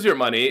going to lose your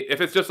money,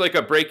 if it's just like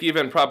a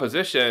break-even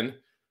proposition,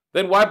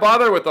 then why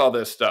bother with all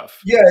this stuff?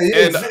 Yeah,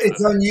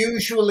 it's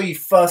unusually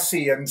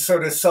fussy and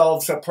sort of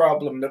solves a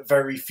problem that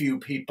very few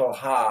people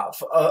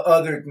have,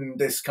 other than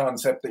this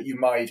concept that you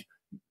might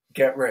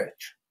get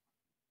rich.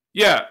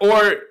 Yeah,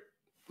 or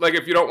like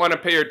if you don't want to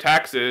pay your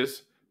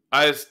taxes,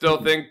 I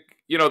still think,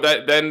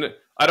 that then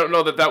I don't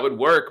know that would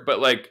work. But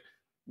like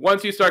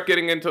once you start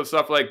getting into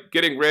stuff like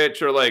getting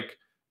rich or like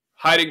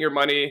hiding your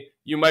money,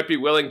 you might be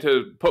willing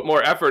to put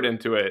more effort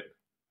into it.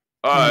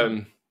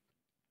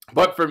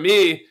 But for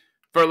me,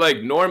 for like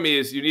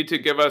normies, you need to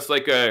give us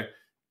like a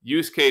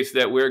use case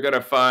that we're going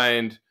to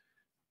find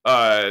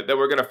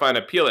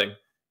appealing.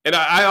 And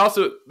I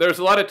also, there's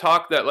a lot of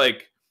talk that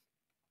like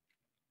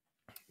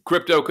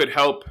crypto could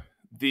help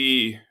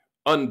the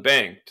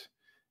unbanked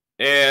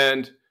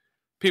and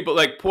people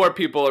like poor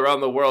people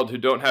around the world who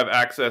don't have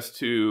access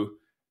to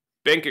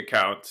bank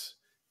accounts.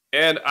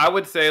 And I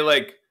would say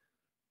like,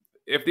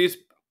 if these,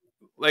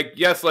 like,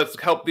 yes, let's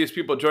help these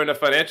people join a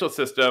financial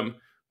system,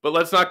 but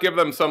let's not give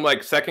them some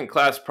like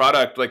second-class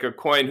product, like a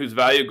coin whose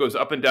value goes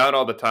up and down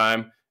all the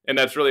time, and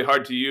that's really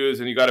hard to use,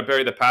 and you got to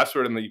bury the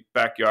password in the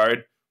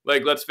backyard.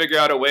 Like, let's figure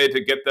out a way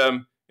to get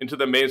them into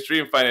the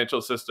mainstream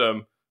financial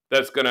system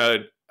that's going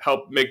to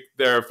help make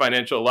their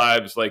financial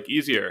lives like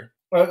easier.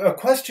 A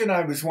question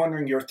I was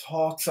wondering your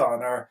thoughts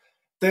on are,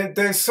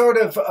 there's sort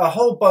of a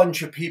whole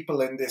bunch of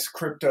people in this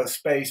crypto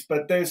space,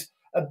 but there's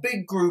a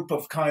big group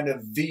of kind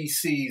of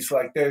VCs,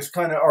 like there's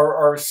kind of,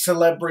 or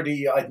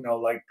celebrity, I don't know,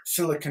 like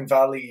Silicon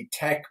Valley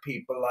tech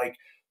people, like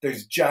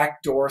there's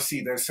Jack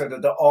Dorsey, there's sort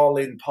of the All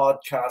In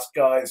podcast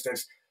guys,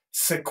 there's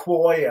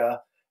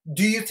Sequoia.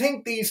 Do you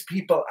think these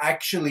people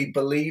actually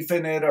believe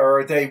in it, or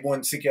are they,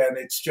 once again,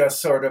 it's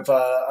just sort of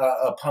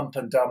a pump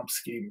and dump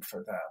scheme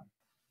for them?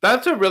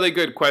 That's a really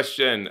good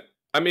question.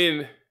 I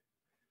mean,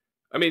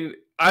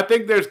 I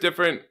think there's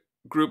different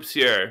groups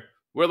here.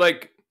 Where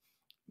like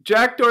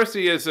Jack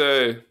Dorsey is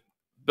a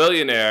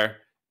billionaire.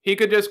 He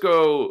could just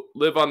go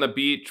live on the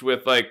beach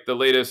with like the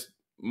latest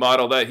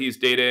model that he's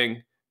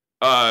dating.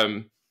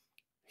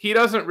 He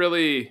doesn't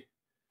really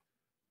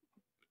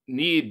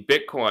need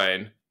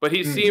Bitcoin, but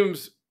he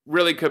seems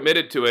really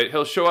committed to it.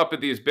 He'll show up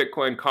at these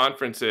Bitcoin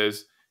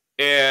conferences,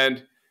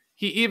 and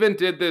he even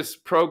did this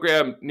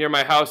program near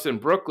my house in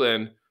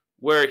Brooklyn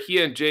where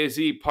he and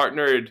Jay-Z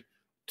partnered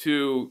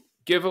to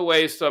give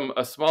away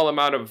a small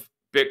amount of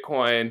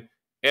Bitcoin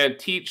and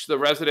teach the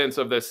residents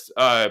of this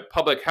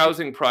public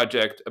housing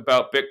project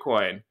about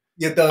Bitcoin.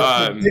 Yeah, the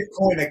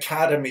Bitcoin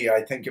Academy,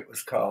 I think it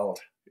was called.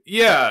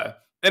 Yeah,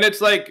 and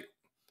it's like,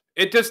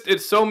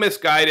 it's so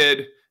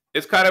misguided.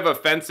 It's kind of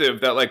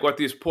offensive that like what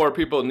these poor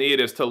people need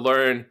is to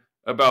learn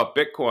about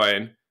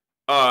Bitcoin.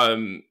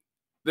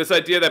 This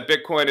idea that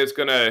Bitcoin is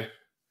going to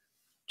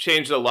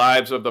change the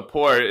lives of the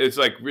poor is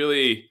like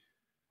really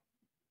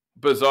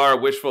bizarre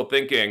wishful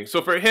thinking.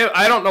 So for him,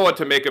 I don't know what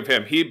to make of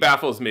him. He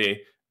baffles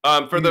me.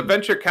 For the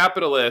venture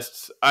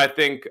capitalists, I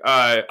think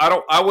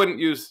I wouldn't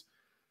use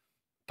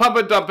pump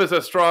and dump is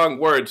a strong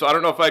word, so I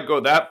don't know if I'd go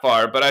that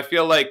far. But I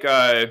feel like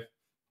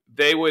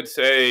they would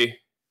say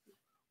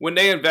when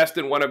they invest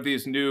in one of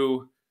these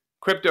new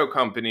crypto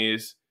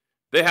companies,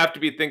 they have to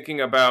be thinking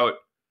about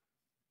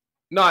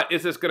not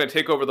is this going to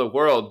take over the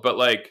world, but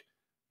like,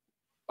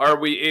 are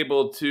we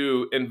able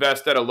to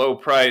invest at a low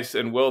price,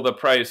 and will the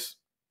price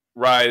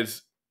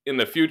rise in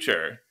the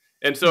future?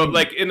 And so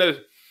like in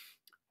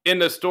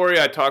the story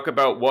I talk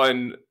about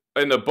one,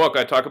 in the book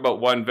I talk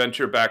about one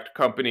venture-backed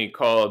company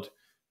called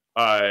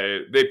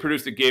they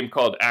produced a game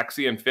called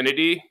Axie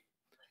Infinity.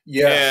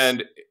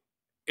 And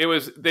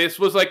this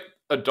was like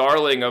a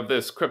darling of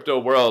this crypto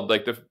world.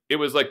 Like it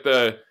was like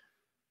the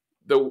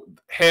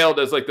hailed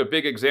as like the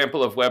big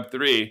example of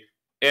Web3.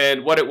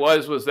 And what it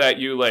was that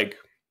you like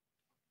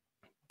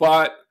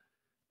bought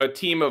a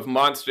team of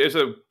monsters.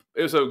 It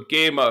was a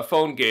game, a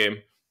phone game,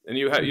 and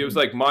it was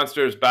like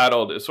monsters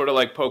battled. It's sort of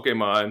like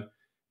Pokemon,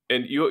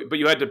 but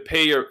you had to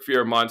pay for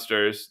your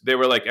monsters. They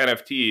were like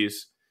NFTs,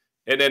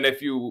 and then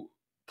if you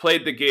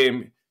played the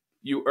game,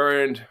 you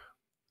earned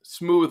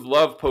smooth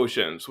love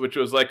potions, which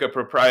was like a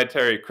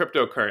proprietary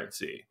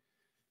cryptocurrency.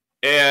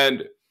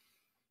 And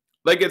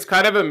like it's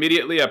kind of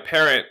immediately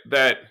apparent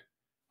that,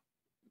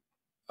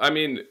 I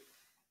mean,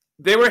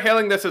 they were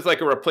hailing this as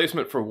like a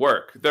replacement for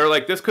work. They're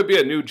like, this could be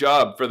a new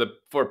job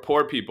for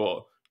poor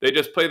people. They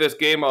just play this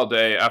game all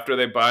day after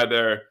they buy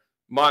their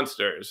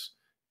monsters.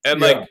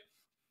 And like,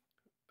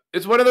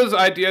 it's one of those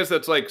ideas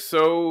that's like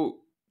so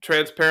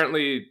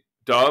transparently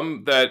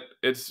dumb that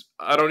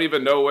I don't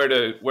even know where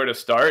to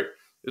start.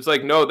 It's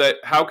like, no,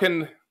 how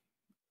can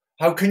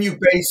you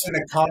base an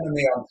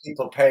economy on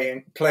people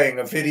playing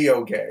a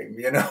video game,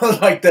 you know,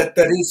 like that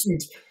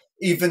isn't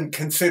even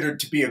considered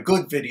to be a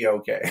good video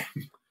game.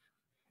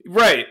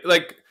 Right.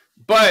 Like,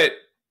 but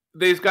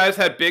these guys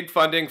had big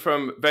funding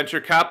from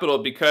venture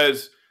capital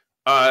because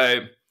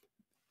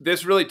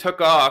this really took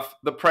off.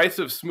 The price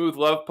of smooth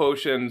love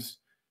potions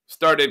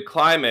started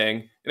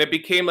climbing, and it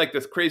became like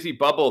this crazy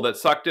bubble that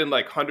sucked in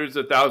like hundreds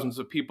of thousands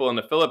of people in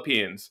the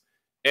Philippines.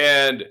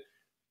 And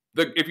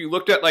if you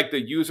looked at like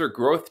the user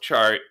growth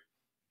chart,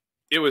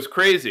 it was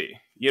crazy.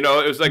 You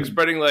know, it was like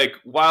spreading like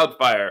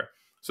wildfire.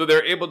 So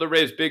they're able to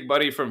raise big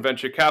money from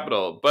venture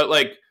capital. But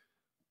like,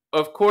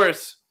 of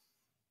course,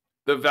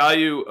 the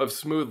value of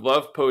smooth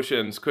love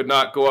potions could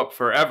not go up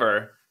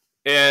forever.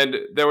 And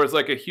there was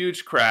like a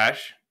huge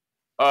crash.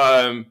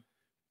 I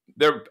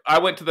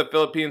went to the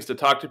Philippines to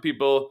talk to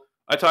people.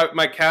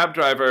 My cab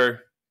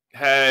driver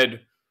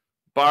had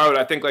borrowed,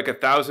 I think, like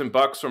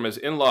 $1,000 from his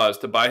in-laws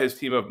to buy his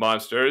team of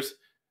monsters,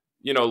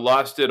 you know,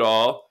 lost it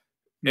all.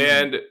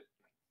 And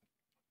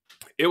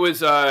it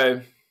was,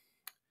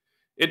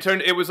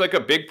 it was like a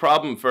big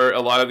problem for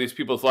a lot of these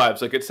people's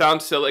lives. Like, it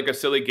sounds silly, like a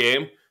silly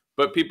game,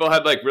 but people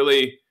had like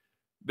really,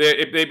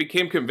 they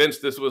became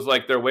convinced this was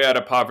like their way out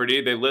of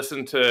poverty. They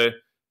listened to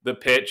the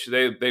pitch,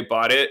 they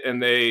bought it,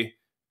 and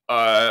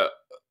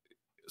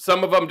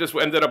some of them just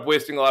ended up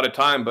wasting a lot of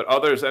time, but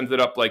others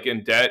ended up like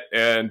in debt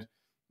and,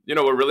 you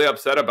know, were really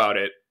upset about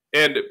it.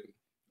 And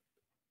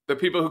the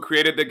people who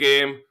created the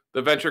game,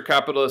 the venture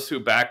capitalists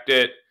who backed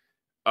it,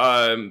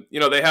 you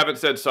know, they haven't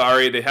said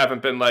sorry. They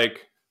haven't been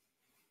like,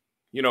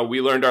 you know,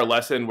 we learned our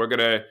lesson. We're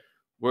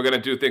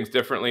gonna do things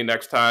differently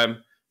next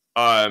time.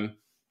 And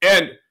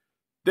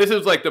this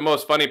is like the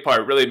most funny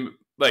part, really,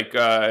 like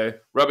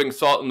rubbing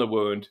salt in the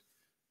wound.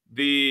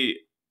 The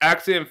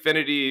Axie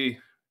Infinity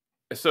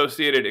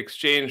associated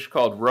exchange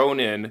called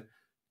Ronin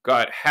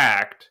got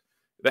hacked.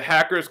 The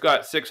hackers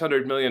got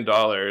 $600 million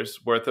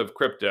worth of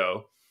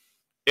crypto.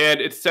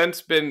 And it's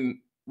since been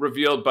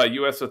revealed by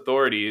US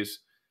authorities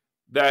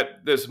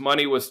that this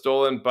money was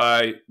stolen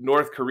by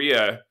North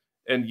Korea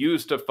and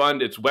used to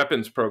fund its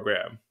weapons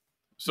program.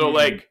 So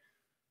like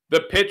the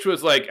pitch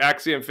was like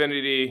Axie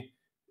Infinity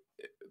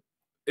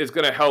is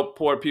going to help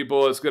poor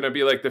people. It's going to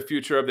be like the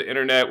future of the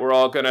internet. We're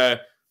all going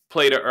to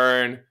play to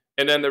earn.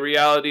 And then the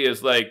reality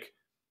is like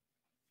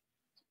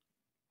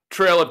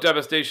trail of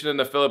devastation in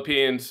the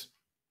Philippines,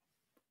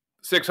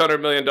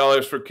 $600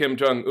 million for Kim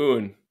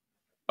Jong-un.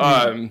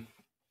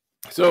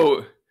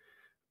 So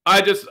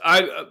I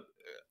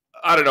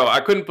don't know. I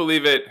couldn't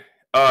believe it.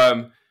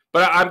 But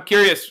I'm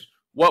curious,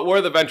 what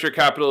were the venture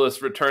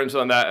capitalist returns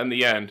on that in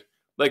the end?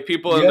 Like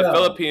people in the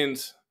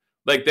Philippines,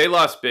 like they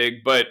lost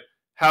big, but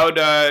how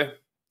did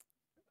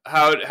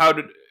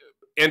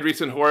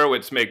Andreessen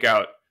Horowitz make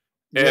out?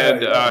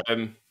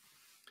 And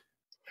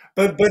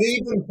but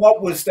even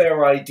what was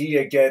their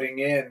idea getting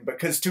in?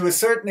 Because to a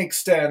certain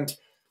extent,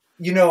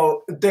 you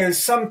know,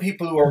 there's some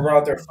people who are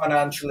rather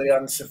financially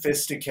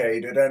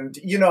unsophisticated, and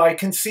you know, I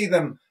can see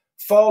them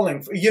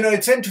falling. You know,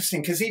 it's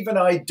interesting because even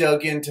I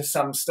dug into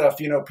some stuff.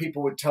 You know,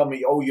 people would tell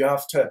me, "Oh, you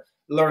have to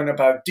learn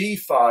about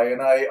DeFi,"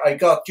 and I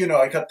got, you know,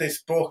 I got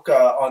this book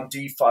on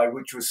DeFi,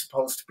 which was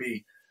supposed to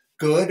be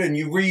good, and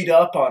you read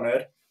up on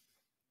it,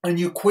 and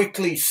you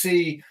quickly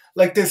see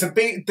like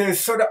there's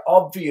sort of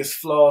obvious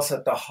flaws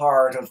at the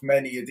heart of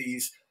many of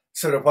these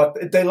sort of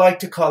what they like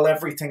to call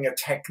everything a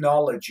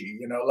technology.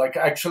 You know, like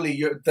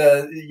actually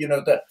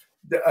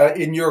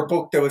in your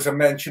book there was a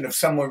mention of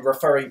someone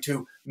referring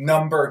to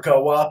number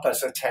go up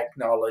as a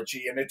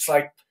technology, and it's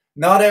like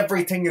not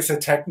everything is a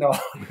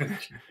technology.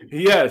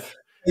 Yes.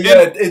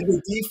 Yeah, in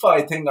the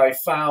DeFi thing, I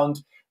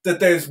found that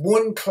there's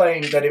one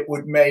claim that it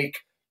would make,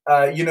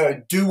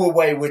 do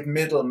away with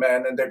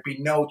middlemen and there'd be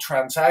no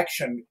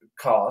transaction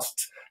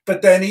costs.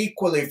 But then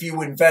equally, if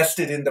you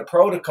invested in the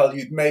protocol,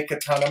 you'd make a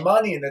ton of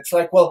money. And it's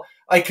like, well,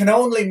 I can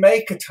only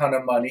make a ton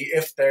of money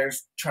if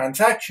there's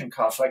transaction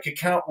costs. Like it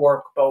can't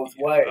work both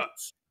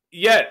ways.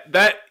 Yeah,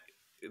 that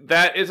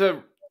is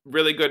a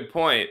really good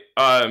point.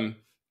 And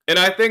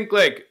I think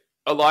like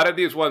a lot of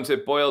these ones,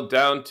 it boiled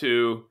down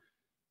to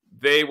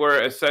they were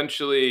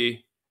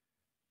essentially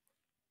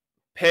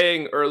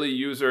paying early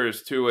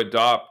users to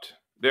adopt.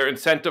 They're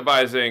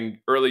incentivizing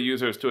early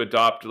users to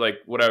adopt, like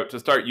whatever, to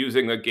start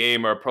using a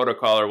game or a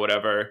protocol or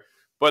whatever.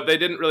 But they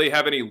didn't really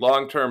have any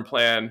long-term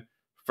plan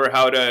for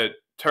how to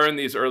turn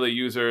these early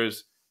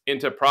users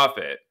into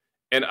profit.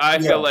 And I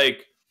feel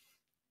like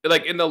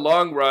in the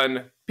long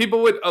run,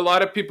 a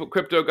lot of people,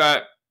 crypto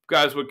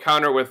guys would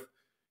counter with,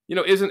 you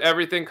know, isn't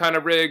everything kind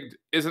of rigged?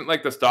 Isn't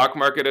like the stock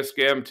market a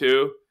scam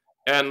too?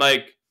 And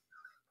like,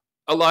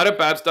 a lot of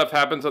bad stuff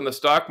happens on the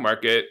stock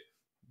market,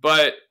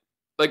 but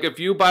like if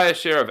you buy a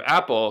share of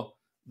Apple,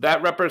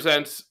 that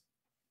represents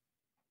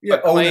a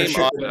claim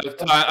on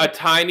a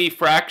tiny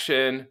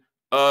fraction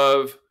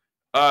of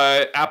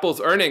Apple's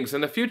earnings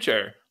in the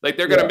future. Like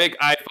they're going to make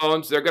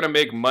iPhones, they're going to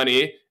make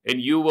money, and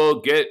you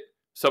will get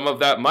some of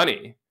that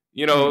money.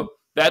 You know,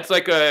 that's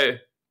like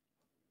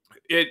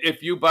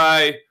if you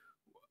buy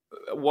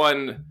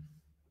one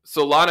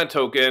Solana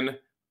token,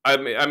 I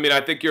mean,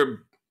 I think do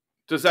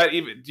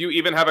you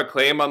even have a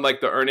claim on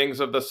like the earnings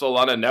of the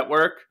Solana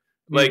network?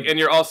 Like, and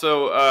you're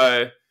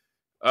also,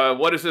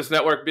 what is this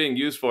network being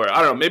used for?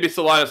 I don't know. Maybe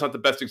Solana is not the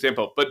best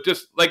example, but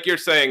just like you're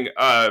saying,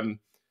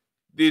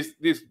 these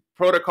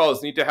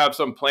protocols need to have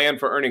some plan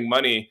for earning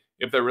money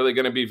if they're really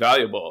going to be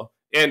valuable.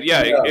 And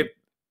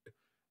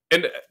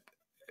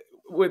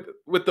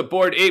with the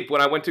Bored Ape,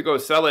 when I went to go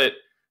sell it,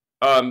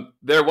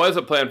 there was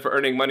a plan for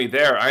earning money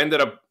there. I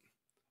ended up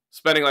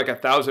spending like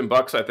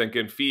 $1,000, I think,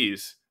 in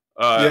fees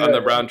on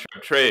the round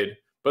trip trade,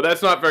 but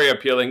that's not very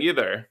appealing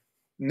either.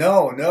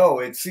 No,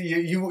 it's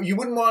you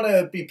wouldn't want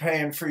to be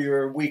paying for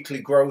your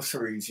weekly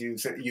groceries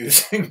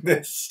using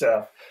this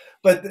stuff.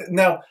 But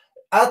now,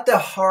 at the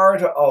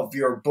heart of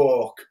your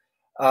book,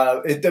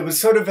 there was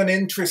sort of an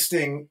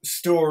interesting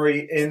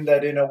story in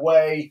that, in a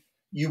way,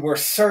 you were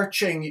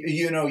searching.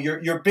 You know,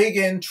 your big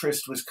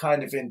interest was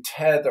kind of in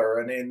Tether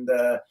and in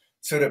the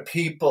sort of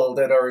people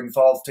that are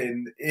involved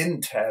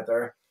in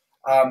Tether.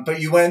 But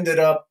you ended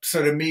up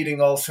sort of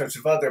meeting all sorts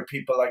of other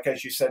people, like,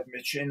 as you said,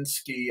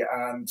 Michinsky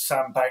and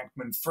Sam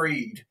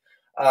Bankman-Fried.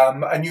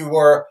 And you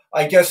were,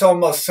 I guess,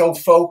 almost so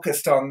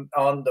focused on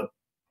the,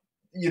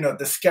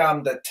 the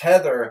scam that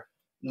Tether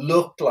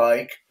looked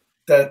like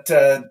that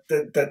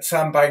that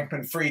Sam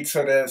Bankman-Fried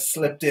sort of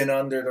slipped in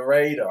under the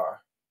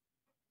radar.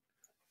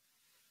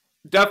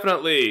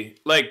 Definitely.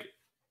 Like,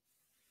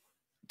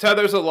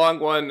 Tether's a long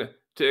one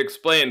to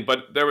explain,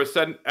 but there was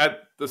said at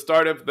the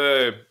start of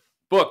the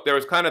book, there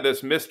was kind of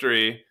this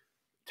mystery.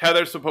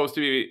 Tether's supposed to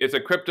be, it's a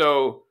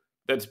crypto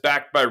that's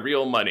backed by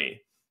real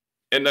money.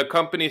 And the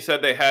company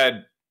said they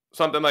had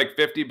something like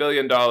 $50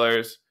 billion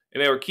and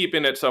they were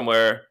keeping it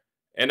somewhere.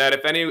 And that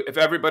if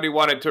everybody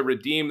wanted to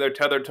redeem their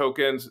Tether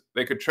tokens,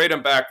 they could trade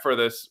them back for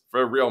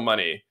real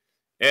money.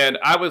 And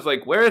I was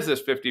like, where is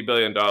this $50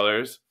 billion?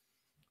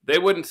 They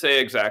wouldn't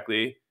say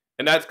exactly.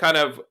 And that's kind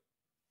of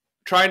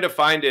trying to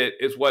find it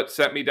is what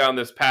sent me down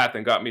this path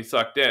and got me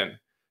sucked in.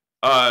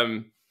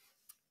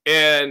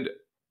 And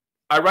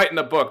I write in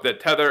the book that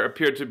Tether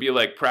appeared to be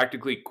like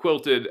practically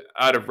quilted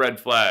out of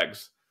red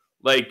flags.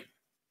 Like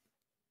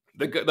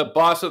the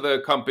boss of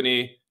the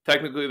company,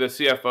 technically the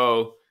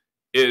CFO,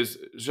 is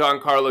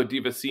Giancarlo Di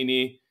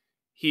Vicini.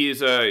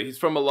 He's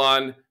from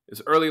Milan.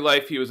 His early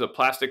life, he was a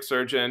plastic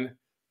surgeon.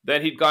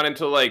 Then he'd gone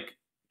into like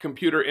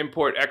computer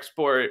import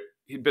export.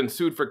 He'd been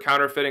sued for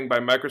counterfeiting by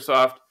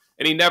Microsoft,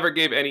 and he never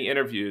gave any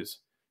interviews.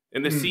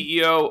 And the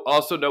CEO,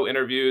 also no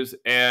interviews,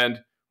 and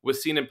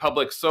was seen in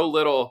public so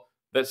little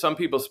that some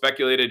people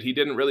speculated he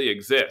didn't really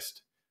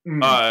exist.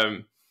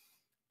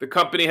 The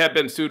company had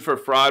been sued for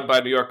fraud by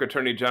New York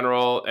Attorney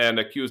General and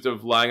accused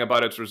of lying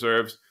about its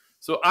reserves.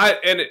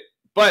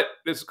 But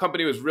this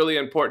company was really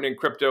important in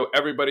crypto.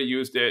 Everybody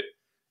used it.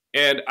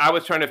 And I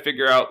was trying to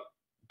figure out,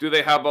 do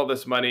they have all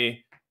this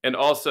money? And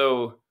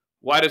also,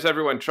 why does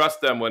everyone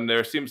trust them when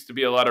there seems to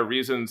be a lot of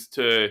reasons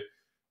to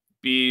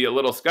be a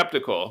little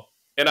skeptical?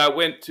 And I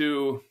went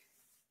to,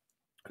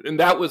 and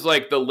that was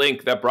like the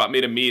link that brought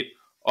me to meet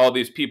all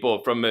these people,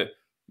 from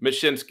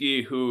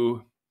Mashinsky,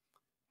 who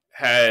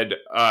had,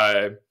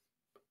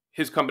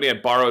 his company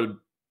had borrowed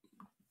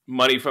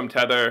money from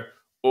Tether,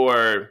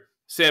 or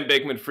Sam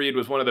Bankman-Fried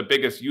was one of the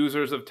biggest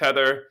users of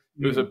Tether.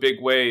 It was a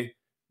big way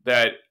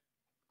that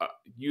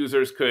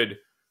users could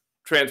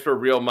transfer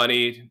real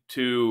money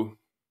to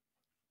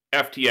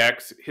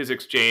FTX, his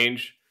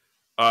exchange,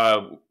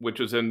 which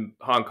was in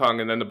Hong Kong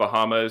and then the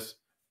Bahamas.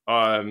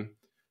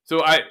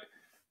 So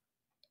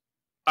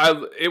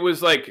it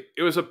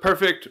was a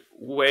perfect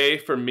way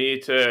for me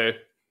to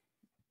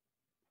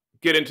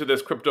get into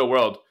this crypto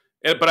world.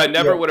 But I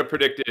never would have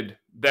predicted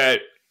that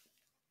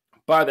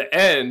by the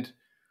end,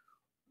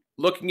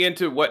 looking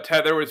into what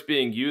Tether was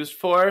being used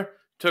for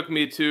took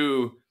me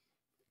to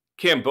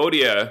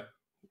Cambodia,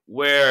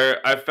 where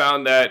I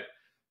found that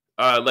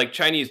like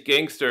Chinese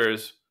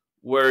gangsters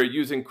were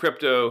using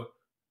crypto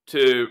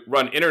to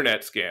run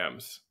internet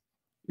scams.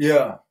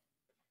 Yeah.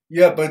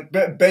 Yeah, but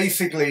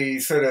basically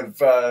sort of,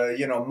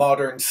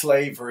 modern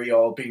slavery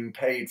all being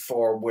paid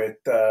for with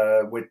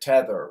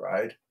Tether,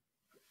 right?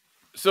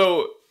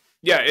 So,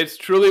 yeah, it's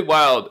truly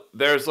wild.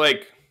 There's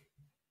like,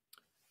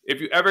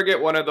 if you ever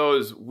get one of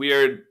those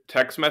weird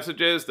text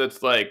messages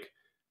that's like,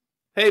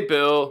 hey,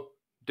 Bill,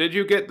 did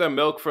you get the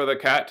milk for the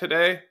cat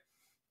today?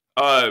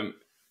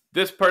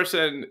 This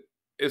person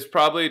is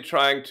probably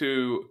trying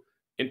to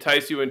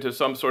entice you into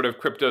some sort of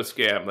crypto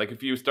scam. Like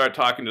if you start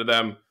talking to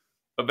them,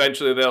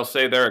 eventually they'll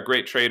say they're a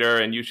great trader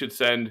and you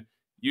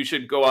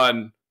should go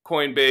on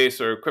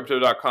Coinbase or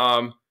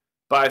crypto.com,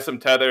 buy some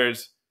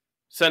tethers,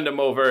 send them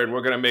over, and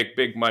we're going to make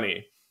big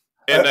money.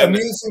 And then,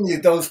 amusingly,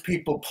 those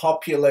people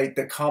populate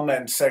the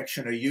comment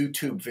section of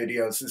YouTube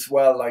videos as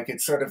well. Like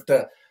it's sort of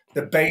the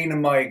bane of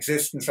my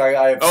existence.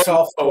 I have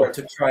software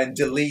to try and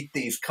delete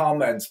these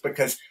comments,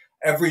 because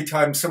every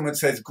time someone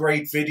says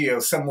great video,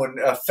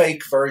 a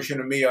fake version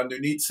of me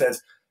underneath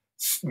says,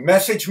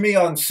 message me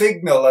on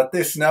Signal at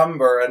this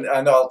number and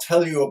I'll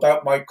tell you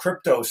about my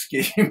crypto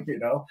scheme,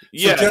 So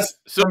just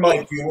for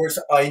my viewers,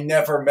 I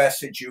never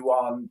message you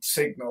on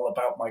Signal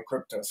about my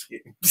crypto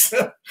schemes.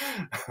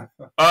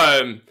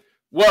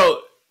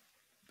 Well,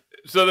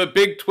 so the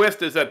big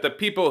twist is that the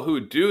people who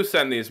do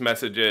send these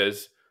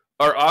messages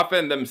are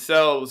often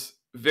themselves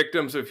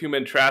victims of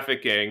human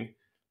trafficking.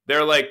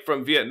 They're like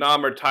from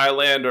Vietnam or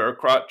Thailand or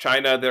across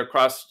China. They're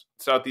across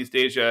Southeast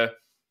Asia.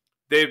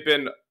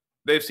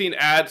 They've seen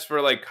ads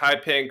for like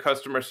high-paying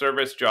customer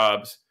service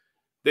jobs.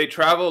 They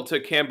travel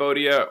to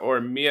Cambodia or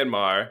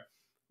Myanmar.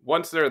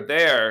 Once they're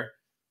there,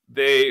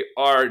 they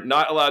are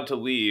not allowed to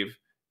leave.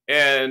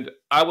 And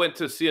I went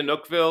to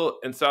Sihanoukville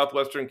in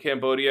southwestern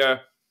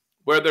Cambodia,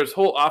 where there's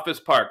whole office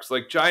parks,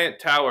 like giant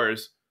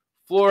towers,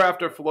 floor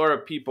after floor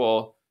of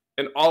people,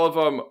 and all of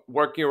them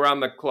working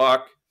around the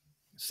clock,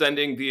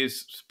 sending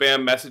these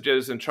spam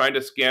messages and trying to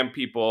scam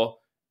people.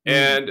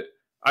 And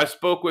I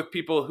spoke with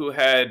people who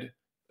had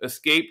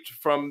escaped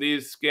from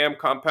these scam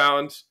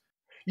compounds.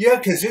 Yeah,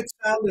 because it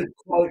sounded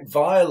quite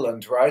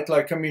violent, right?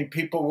 Like, I mean,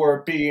 people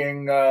were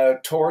being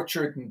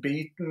tortured and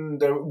beaten.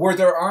 Were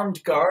there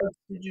armed guards,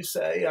 did you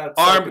say?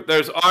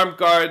 There's armed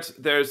guards.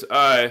 There's,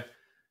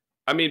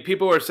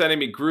 people were sending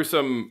me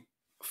gruesome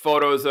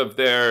photos of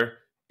their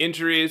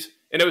injuries.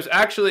 And it was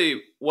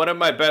actually one of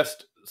my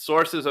best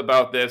sources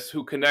about this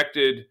who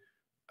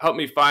helped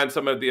me find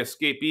some of the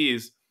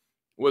escapees,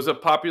 was a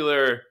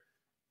popular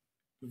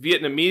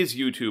Vietnamese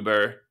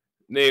YouTuber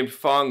named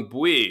Phong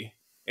Bui.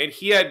 And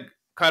he had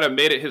kind of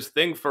made it his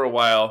thing for a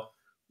while,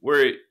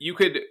 where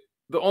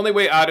the only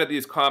way out of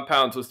these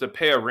compounds was to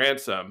pay a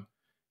ransom.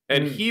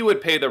 And he would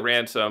pay the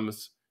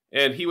ransoms,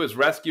 and he was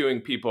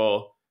rescuing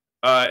people.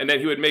 And then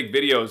he would make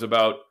videos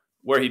about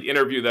where he'd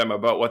interview them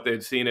about what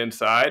they'd seen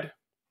inside.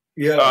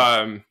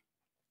 Yeah.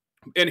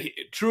 And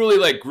truly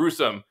like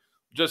gruesome.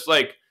 Just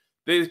like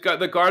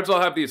the guards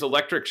all have these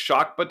electric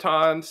shock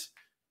batons.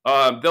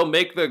 They'll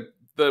make the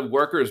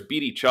workers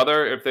beat each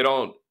other if they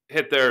don't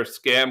hit their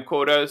scam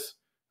quotas.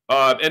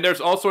 And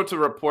there's all sorts of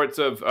reports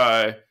of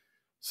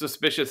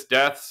suspicious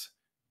deaths.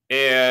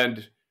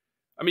 And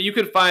I mean, you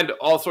could find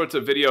all sorts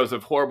of videos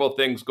of horrible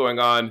things going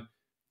on.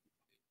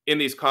 in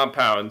these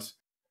compounds.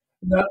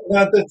 Now,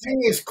 the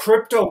thing is,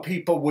 crypto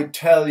people would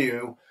tell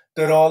you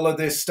that all of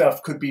this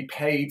stuff could be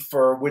paid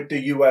for with the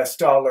US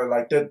dollar.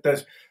 Like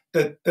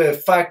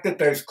the fact that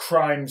there's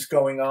crimes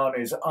going on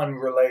is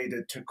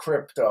unrelated to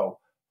crypto.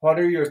 What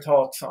are your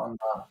thoughts on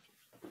that?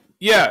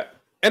 Yeah.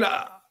 And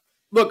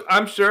look,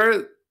 I'm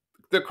sure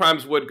the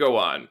crimes would go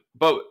on.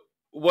 But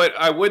what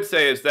I would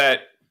say is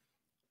that,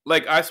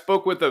 like, I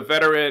spoke with a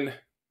veteran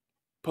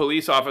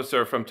police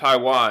officer from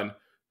Taiwan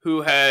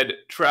who had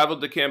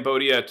traveled to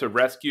Cambodia to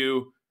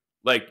rescue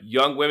like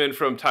young women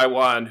from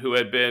Taiwan who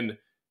had been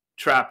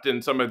trapped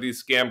in some of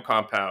these scam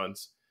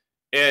compounds.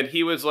 And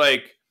he was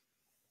like,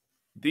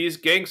 these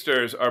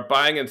gangsters are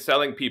buying and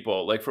selling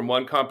people like from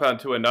one compound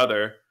to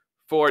another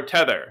for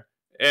Tether.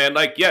 And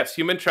like, yes,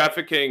 human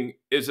trafficking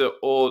is a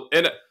old,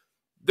 and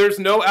there's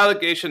no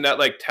allegation that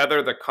like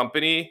Tether, the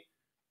company,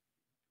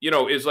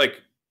 is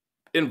like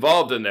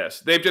involved in this.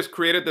 They've just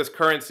created this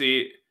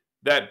currency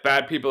that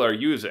bad people are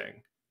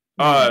using.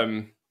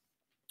 And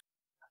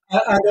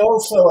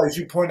also, as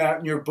you point out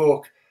in your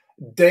book,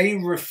 they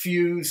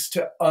refuse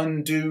to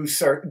undo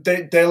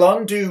they'll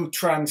undo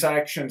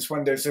transactions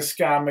when there's a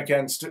scam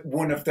against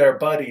one of their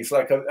buddies,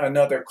 like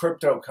another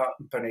crypto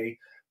company,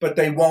 but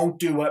they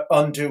won't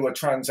undo a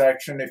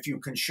transaction if you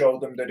can show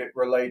them that it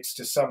relates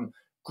to some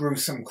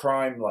gruesome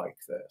crime like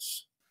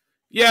this.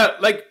 Yeah,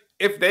 like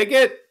if they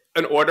get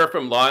an order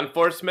from law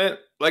enforcement,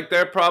 like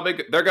they're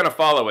going to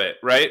follow it,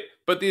 right?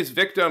 But these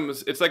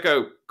victims, it's like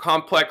a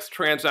complex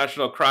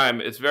transnational crime.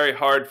 It's very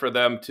hard for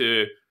them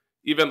to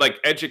even like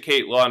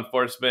educate law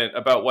enforcement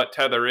about what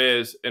Tether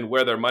is and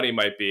where their money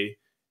might be.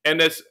 And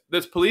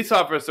this police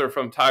officer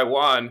from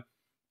Taiwan,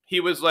 he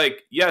was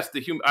like, yes,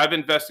 I've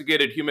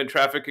investigated human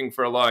trafficking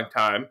for a long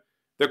time.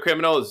 The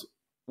criminals,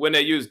 when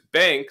they use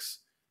banks,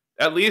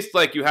 at least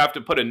like you have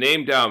to put a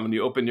name down when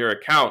you open your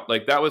account.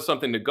 Like that was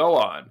something to go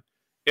on.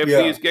 If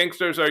these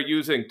gangsters are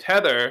using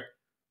Tether,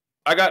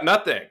 I got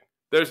nothing.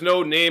 There's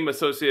no name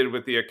associated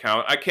with the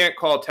account. I can't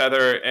call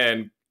Tether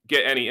and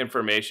get any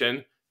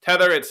information.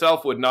 Tether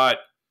itself would not,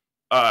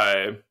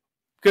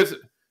 because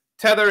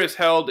Tether is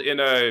held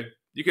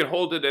you can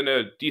hold it in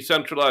a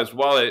decentralized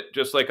wallet,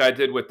 just like I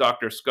did with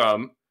Dr.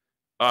 Scum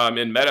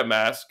in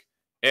MetaMask.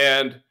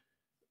 And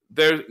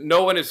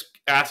no one is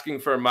asking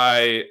for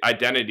my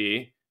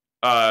identity.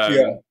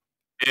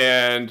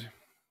 And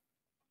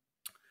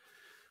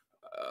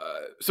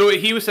so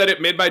he said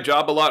it made my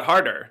job a lot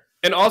harder.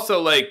 And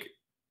also, like,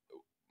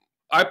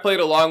 I played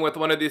along with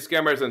one of these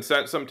scammers and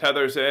sent some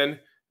Tethers in.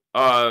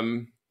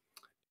 Because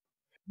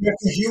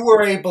you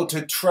were able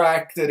to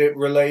track that it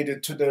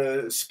related to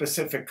the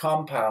specific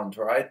compound,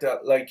 right?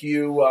 That, like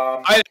you,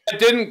 I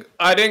didn't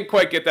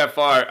quite get that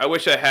far. I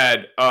wish I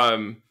had.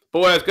 But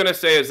what I was gonna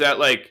say is that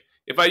like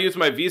if I use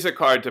my Visa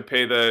card to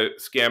pay the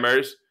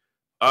scammers,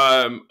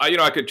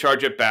 I could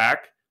charge it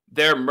back.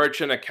 Their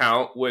merchant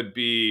account would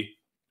be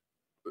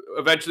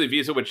eventually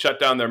Visa would shut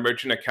down their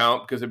merchant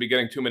account because they'd be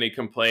getting too many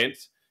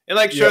complaints. And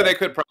like, sure, they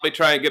could probably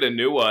try and get a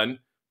new one,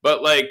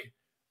 but like,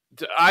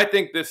 I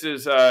think this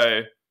is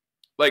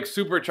like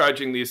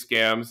supercharging these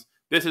scams.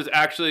 This is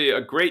actually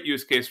a great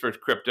use case for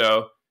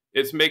crypto.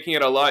 It's making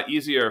it a lot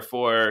easier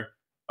for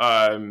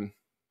these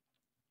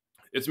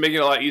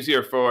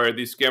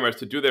scammers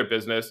to do their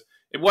business.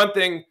 And one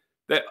thing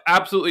that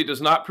absolutely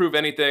does not prove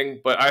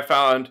anything, but I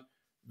found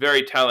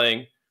very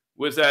telling,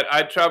 was that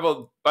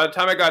by the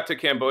time I got to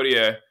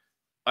Cambodia,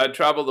 I'd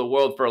traveled the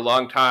world for a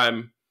long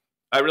time.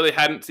 I really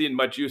hadn't seen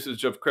much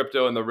usage of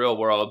crypto in the real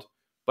world,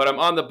 but I'm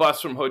on the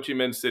bus from Ho Chi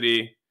Minh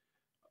City,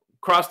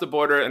 cross the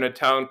border in a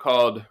town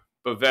called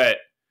Bavet,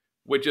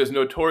 which is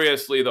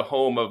notoriously the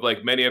home of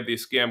like many of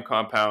these scam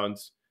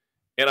compounds.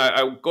 And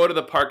I go to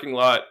the parking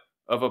lot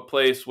of a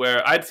place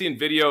where I'd seen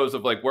videos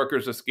of like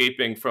workers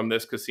escaping from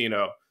this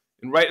casino.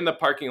 And right in the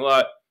parking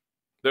lot,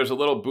 there's a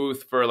little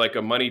booth for like a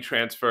little money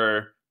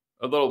transfer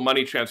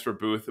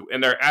booth.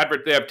 And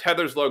they have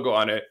Tether's logo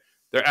on it.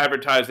 They're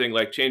advertising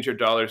like change your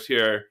dollars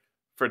here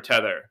for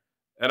Tether.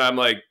 And I'm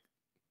like,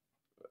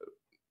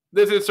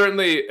 this is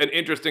certainly an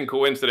interesting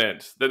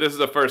coincidence that this is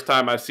the first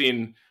time I've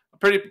seen,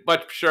 pretty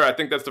much sure, I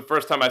think that's the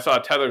first time I saw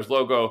Tether's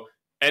logo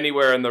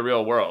anywhere in the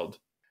real world.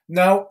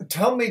 Now,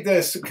 tell me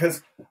this,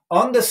 because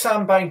on the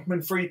Sam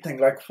Bankman-Fried thing,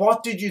 like,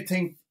 what did you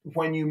think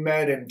when you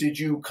met him? Did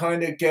you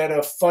kind of get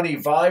a funny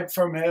vibe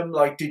from him?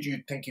 Like, did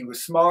you think he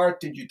was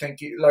smart? Did you think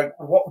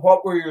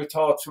what were your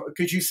thoughts?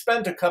 Because you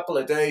spent a couple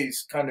of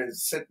days kind of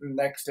sitting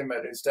next to him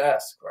at his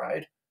desk,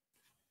 right?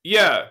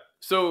 Yeah.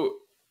 So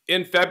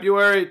in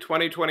February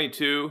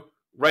 2022,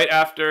 right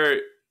after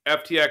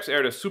FTX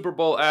aired a Super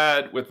Bowl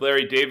ad with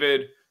Larry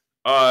David,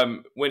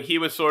 when he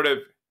was sort of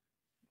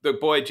the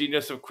boy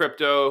genius of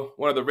crypto,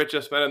 one of the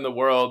richest men in the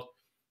world,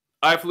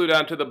 I flew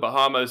down to the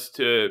Bahamas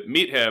to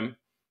meet him,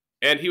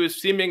 and he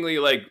was seemingly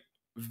like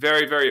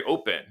very, very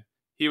open.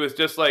 He was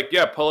just like,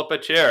 yeah, pull up a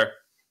chair,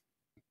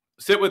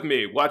 sit with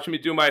me, watch me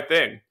do my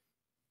thing.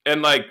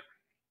 And like,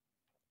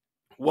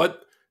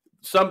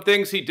 some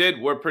things he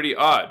did were pretty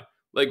odd.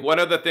 Like one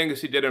of the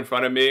things he did in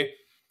front of me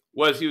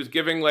was he was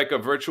giving like a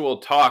virtual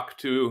talk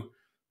to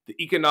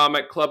the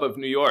Economic Club of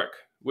New York,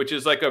 which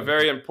is like a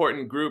very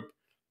important group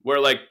where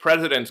like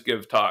presidents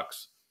give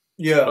talks.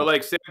 But Yeah.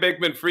 like Sam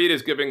Bankman-Fried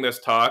is giving this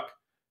talk,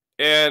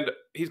 and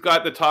he's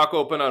got the talk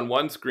open on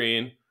one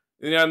screen,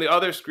 and then on the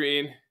other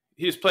screen,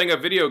 he's playing a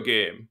video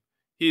game.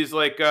 He's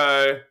like,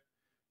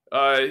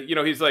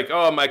 he's like,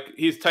 oh my,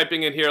 he's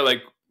typing in here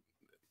like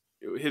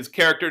his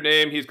character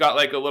name. He's got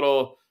like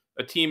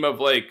a team of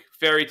like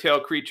fairy tale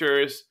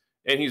creatures,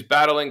 and he's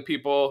battling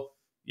people.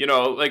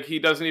 Like he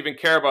doesn't even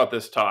care about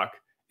this talk.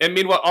 And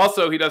meanwhile,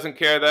 also he doesn't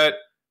care that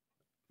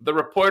the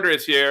reporter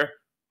is here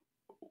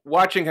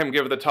watching him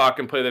give the talk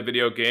and play the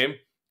video game.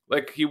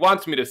 Like he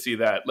wants me to see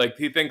that. Like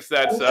he thinks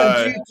that's.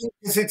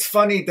 It's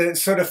funny that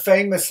sort of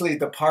famously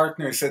the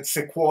partners at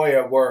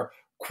Sequoia were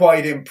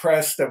quite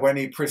impressed that when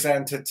he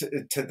presented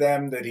to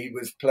them that he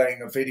was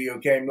playing a video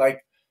game.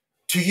 Like,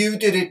 to you,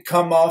 did it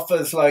come off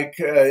as like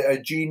a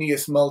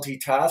genius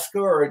multitasker,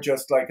 or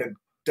just like a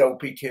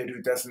dopey kid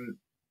who doesn't,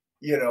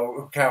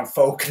 who can't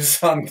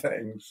focus on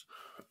things?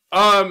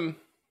 I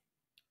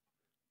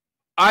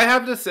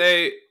have to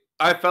say,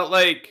 I felt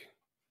like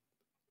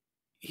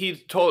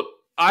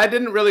I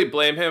didn't really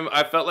blame him.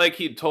 I felt like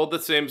he told the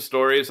same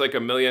stories like a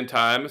million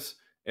times,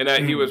 and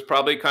that he was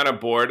probably kind of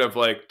bored of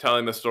like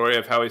telling the story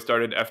of how he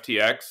started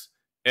FTX,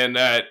 and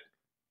that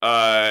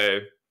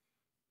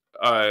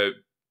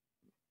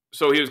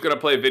so he was going to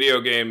play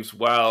video games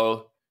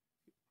while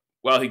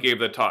he gave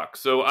the talk.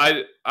 So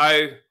I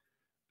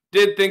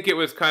did think it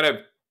was kind of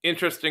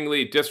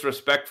interestingly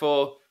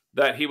disrespectful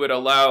that he would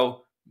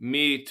allow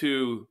me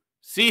to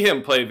see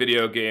him play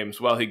video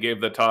games while he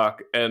gave the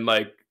talk, and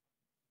like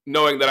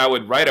knowing that I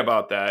would write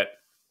about that.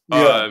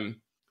 Yeah.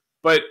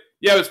 But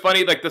yeah, it was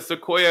funny. Like the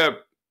Sequoia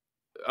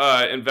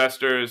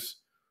investors,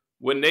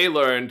 when they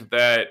learned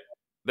that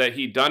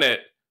he'd done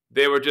it,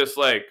 they were just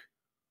like,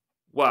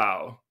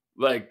 wow,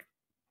 like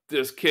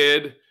this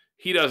kid,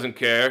 he doesn't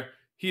care.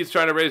 He's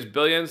trying to raise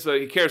billions, so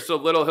he cares so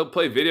little, he'll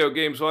play video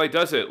games while he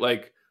does it.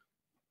 Like,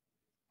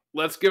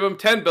 let's give him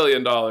 $10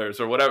 billion or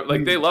whatever.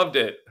 Like, they loved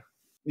it.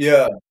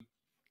 Yeah.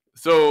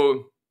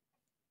 So,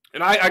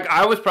 and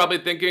I was probably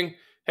thinking,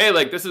 hey,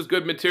 like, this is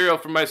good material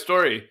for my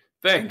story.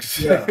 Thanks.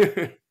 Yeah.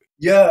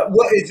 Yeah.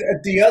 Well, it's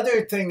the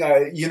other thing,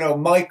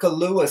 Michael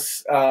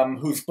Lewis,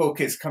 whose book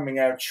is coming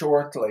out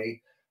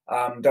shortly,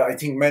 that I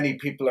think many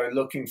people are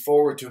looking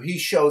forward to. He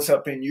shows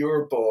up in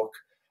your book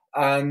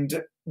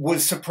and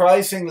was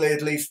surprisingly,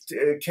 at least,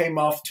 came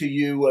off to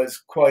you as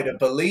quite a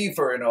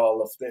believer in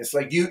all of this.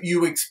 Like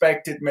you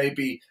expected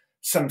maybe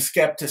some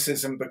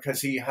skepticism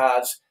because he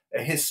has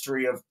a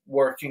history of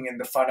working in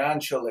the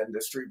financial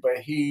industry, but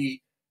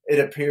it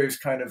appears,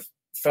 kind of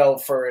fell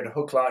for it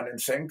hook, line,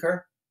 and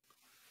sinker.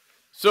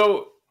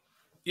 So,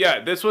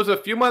 yeah, this was a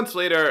few months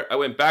later. I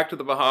went back to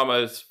the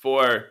Bahamas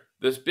for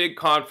this big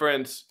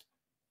conference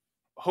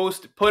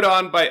put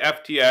on by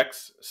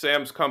FTX,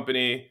 Sam's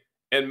company,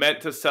 and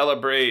meant to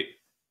celebrate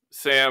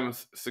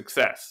Sam's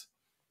success.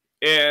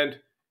 And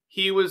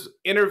Sam was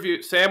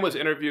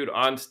interviewed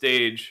on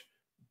stage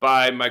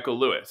by Michael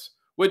Lewis,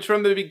 which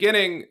from the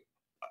beginning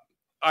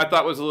I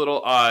thought was a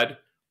little odd.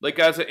 Like,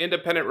 as an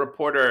independent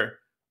reporter,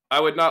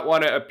 I would not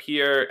want to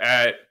appear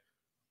at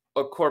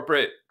a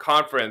corporate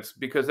conference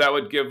because that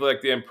would give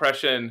like the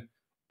impression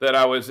that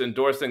I was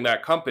endorsing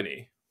that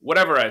company,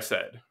 whatever I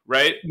said,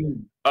 right?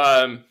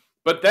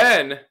 But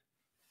then,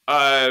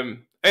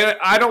 and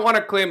I don't want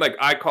to claim like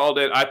I called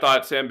it. I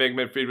thought Sam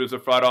Bankman-Fried was a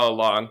fraud all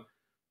along.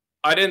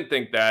 I didn't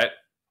think that.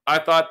 I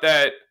thought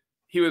that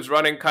he was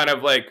running kind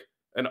of like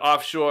an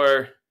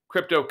offshore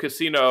crypto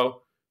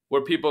casino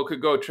where people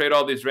could go trade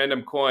all these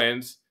random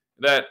coins,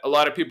 that a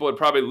lot of people would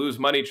probably lose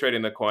money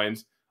trading the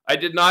coins. I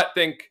did not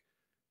think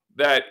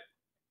that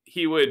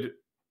he would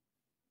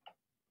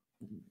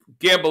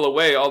gamble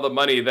away all the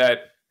money that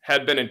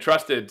had been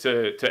entrusted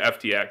to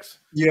FTX.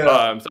 Yeah. So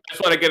I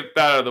just want to get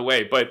that out of the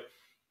way. But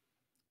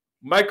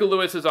Michael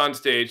Lewis is on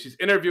stage. He's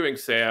interviewing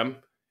Sam,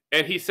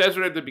 and he says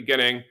right at the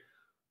beginning,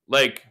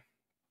 like,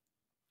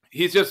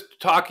 he's just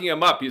talking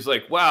him up. He's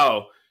like,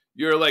 "Wow,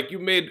 you were like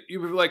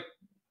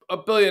a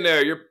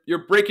billionaire.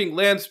 You're breaking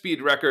land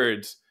speed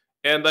records,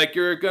 and like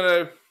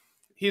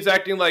he's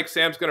acting like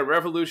Sam's gonna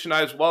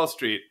revolutionize Wall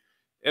Street."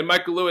 And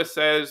Michael Lewis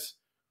says,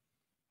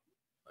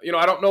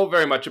 I don't know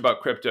very much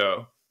about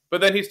crypto,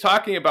 but then he's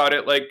talking about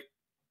it like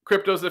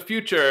crypto's the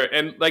future,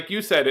 and like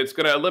you said, it's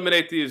gonna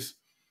eliminate these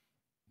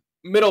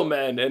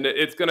middlemen, and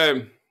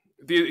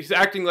he's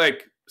acting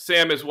like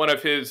Sam is one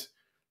of his,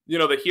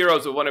 the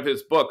heroes of one of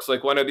his books,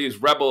 like one of these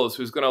rebels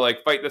who's gonna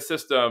like fight the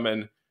system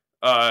and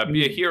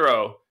be a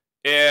hero.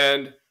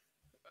 And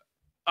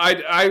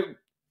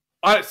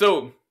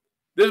so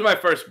this is my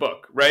first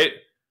book, right?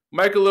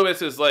 Michael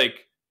Lewis is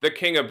like the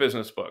king of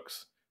business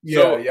books.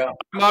 Yeah, yeah.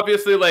 I'm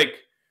obviously like,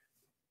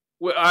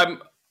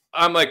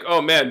 I'm like,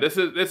 oh man, it's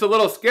a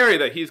little scary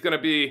that he's going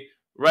to be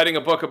writing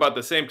a book about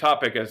the same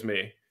topic as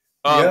me.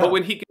 But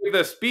when he gave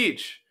the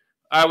speech,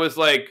 I was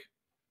like,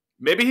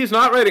 maybe he's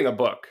not writing a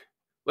book.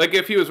 Like,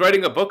 if he was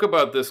writing a book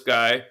about this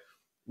guy,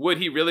 would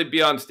he really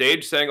be on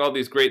stage saying all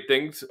these great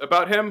things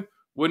about him?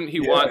 Wouldn't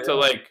he want to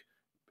like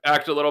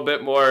act a little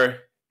bit more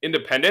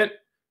independent.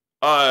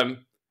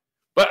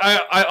 But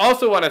I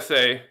also want to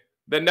say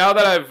that now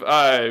that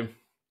I've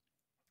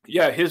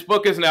yeah, his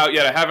book isn't out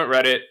yet. I haven't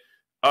read it.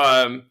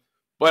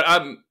 But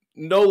I'm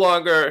no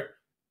longer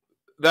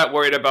that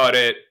worried about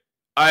it.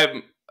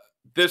 I'm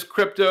this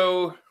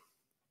crypto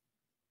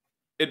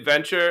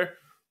adventure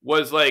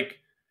was like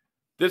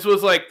this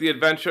was like the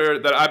adventure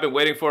that I've been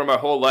waiting for my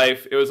whole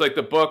life. It was like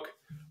the book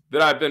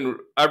that I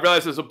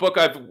realized it's a book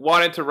I've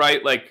wanted to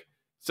write like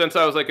since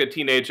I was like a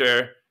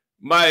teenager.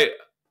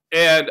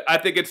 And I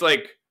think it's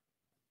like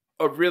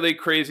a really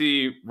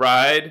crazy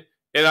ride.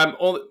 And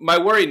my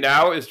worry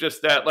now is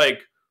just that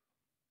like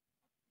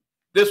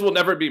this will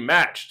never be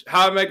matched.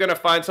 How am I going to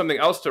find something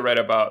else to write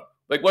about?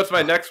 Like, what's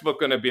my next book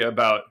going to be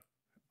about?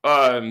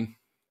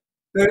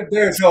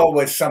 There's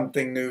always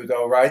something new,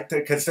 though, right?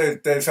 Because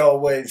there's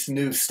always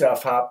new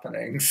stuff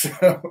happening.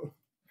 So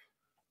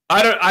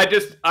I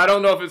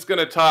don't know if it's going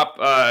to top,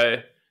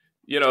 the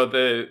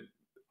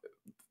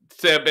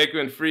Sam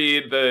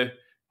Bankman-Fried,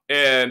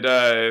 and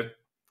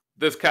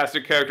this cast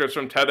of characters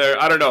from Tether.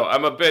 I don't know.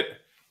 I'm a bit.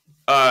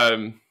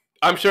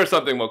 I'm sure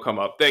something will come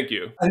up. Thank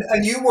you.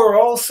 And you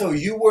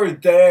were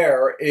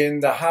there in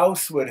the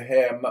house with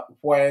him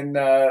when,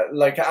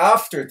 like,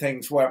 after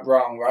things went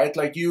wrong, right?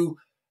 Like you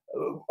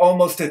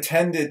almost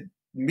attended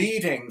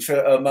meetings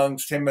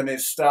amongst him and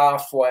his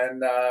staff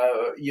when,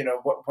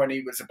 when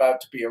he was about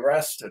to be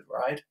arrested,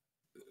 right?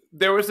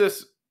 There was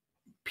this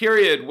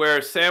period where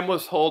Sam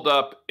was holed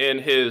up in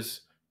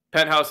his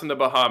penthouse in the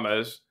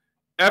Bahamas.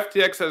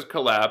 FTX has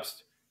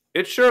collapsed.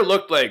 It sure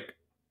looked like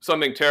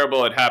something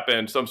terrible had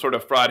happened. Some sort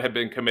of fraud had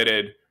been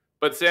committed,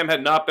 but Sam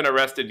had not been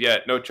arrested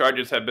yet. No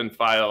charges had been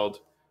filed.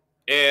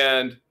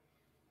 And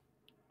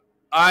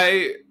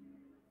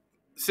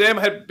Sam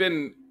had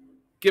been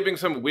giving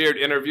some weird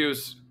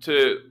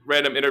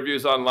random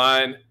interviews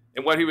online.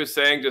 And what he was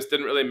saying just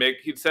didn't really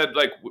he'd said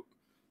like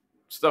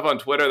stuff on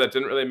Twitter that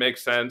didn't really make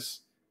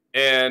sense.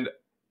 And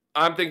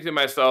I'm thinking to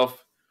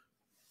myself,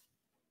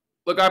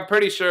 look, I'm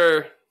pretty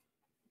sure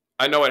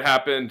I know what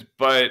happened,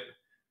 but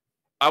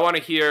I want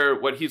to hear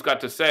what he's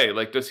got to say.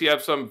 Like, does he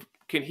have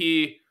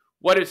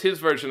what is his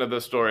version of the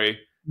story?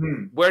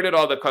 Where did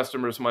all the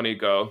customers' money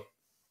go?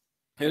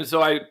 And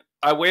so I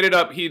waited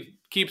up. He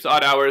keeps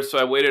odd hours, so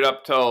I waited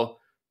up till,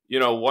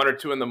 1 or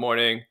 2 in the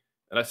morning,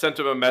 and I sent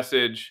him a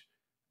message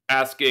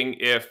asking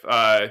if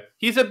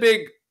he's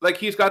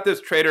he's got this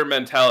trader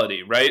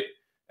mentality, right?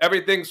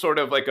 Everything's sort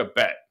of like a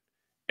bet.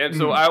 And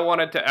so I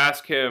wanted to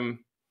ask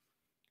him,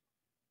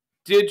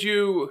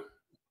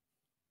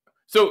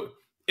 so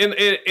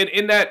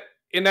in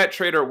that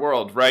trader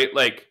world, right?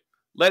 Like,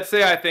 let's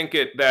say I think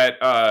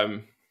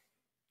that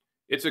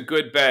it's a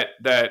good bet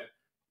that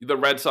the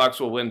Red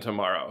Sox will win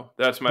tomorrow.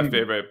 That's my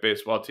favorite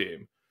baseball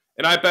team.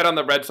 And I bet on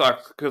the Red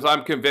Sox because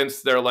I'm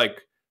convinced they're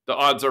like the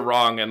odds are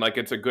wrong and like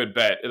it's a good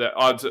bet.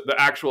 The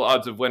actual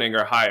odds of winning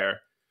are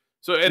higher.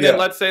 So then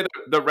let's say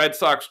the Red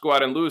Sox go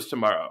out and lose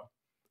tomorrow.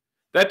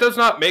 That does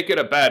not make it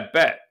a bad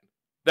bet.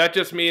 That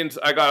just means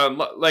I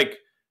got like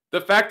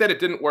the fact that it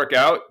didn't work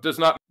out does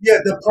not. Yeah,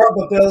 the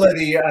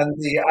probability and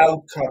the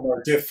outcome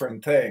are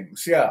different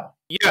things. Yeah.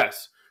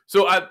 Yes.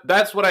 So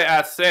that's what I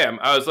asked Sam.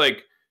 I was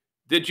like,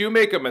 did you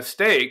make a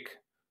mistake?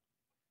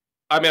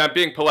 I mean, I'm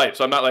being polite,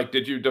 so I'm not like,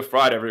 did you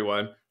defraud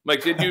everyone?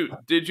 Like,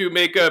 did you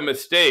make a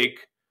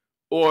mistake,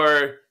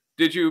 or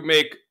did you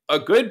make a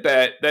good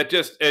bet that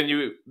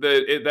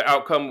the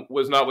outcome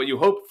was not what you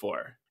hoped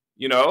for?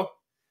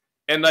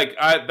 And like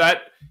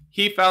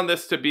he found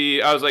this to be.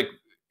 He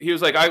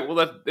was like,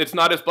 it's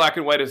not as black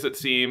and white as it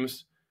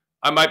seems.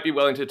 I might be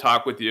willing to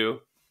talk with you.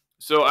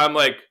 So I'm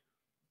like,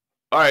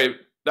 all right,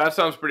 that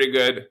sounds pretty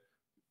good.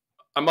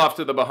 I'm off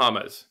to the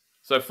Bahamas.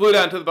 So I flew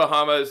down to the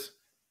Bahamas,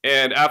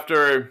 and I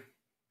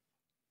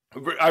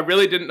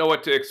really didn't know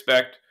what to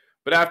expect,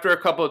 but after a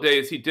couple of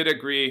days, he did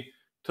agree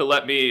to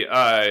let me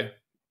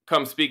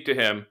come speak to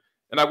him.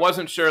 And I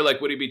wasn't sure, like,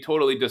 would he be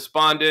totally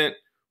despondent?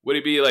 Would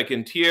he be like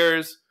in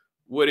tears?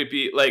 Would he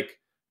be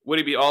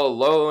all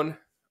alone?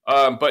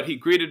 But he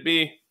greeted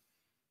me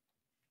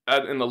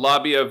in the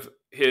lobby of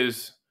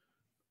his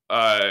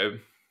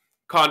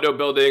condo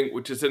building,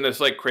 which is in this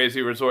like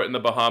crazy resort in the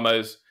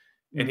Bahamas.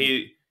 And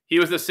he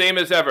was the same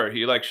as ever.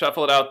 He like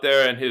shuffled out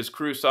there in his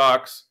crew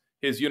socks,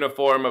 his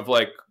uniform of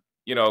like,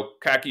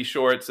 khaki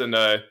shorts and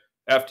a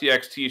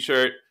FTX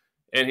t-shirt.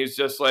 And he's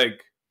just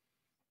like,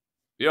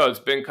 it's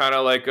been kind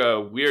of like a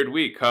weird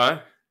week,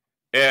 huh?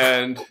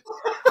 And,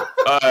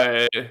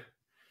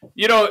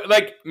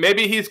 like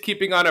maybe he's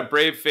keeping on a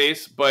brave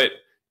face, but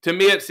to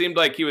me, it seemed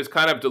like he was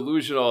kind of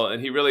delusional.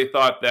 And he really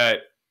thought that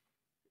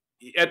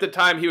at the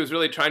time he was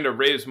really trying to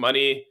raise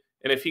money.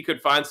 And if he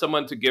could find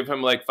someone to give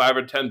him like $5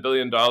 or $10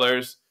 billion,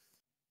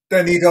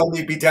 then he'd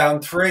only be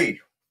down 3.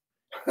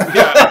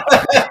 Yeah.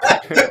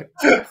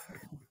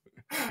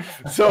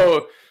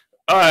 So,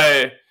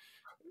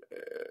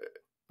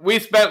 we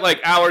spent like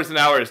hours and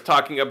hours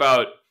talking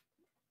about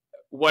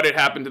what had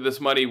happened to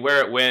this money,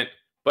 where it went.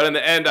 But in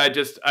the end, I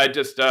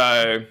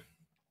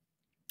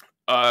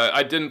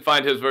didn't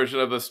find his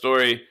version of the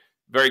story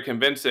very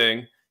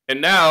convincing.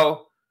 And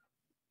now,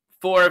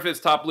 4 of his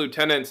top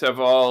lieutenants have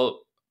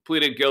all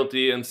pleaded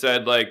guilty and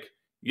said, like,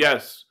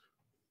 yes,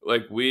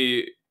 like,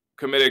 we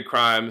committed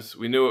crimes,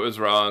 we knew it was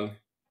wrong,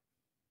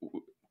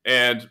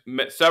 and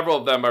several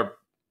of them are,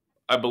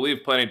 I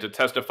believe, planning to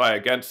testify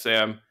against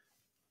Sam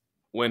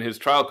when his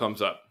trial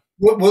comes up.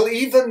 Well,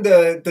 even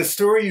the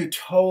story you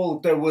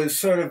told, there was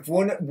sort of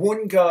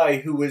one guy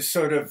who was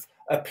sort of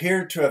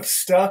appeared to have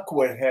stuck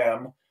with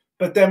him,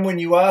 but then when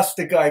you asked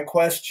the guy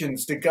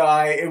questions,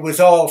 it was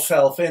all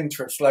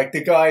self-interest. Like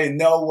the guy in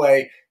no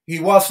way, he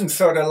wasn't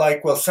sort of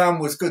like, well, Sam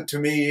was good to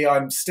me,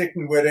 I'm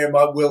sticking with him,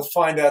 I will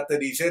find out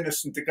that he's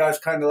innocent. The guy's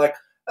kind of like,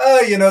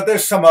 oh,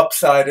 there's some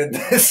upside in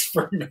this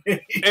for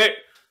me.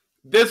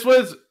 This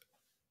was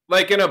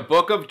like in a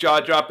book of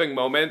jaw-dropping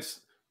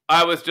moments.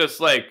 I was just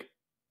like,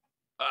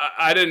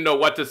 I didn't know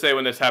what to say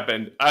when this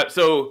happened.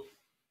 So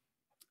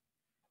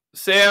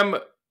Sam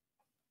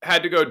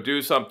had to go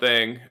do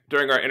something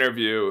during our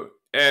interview,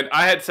 and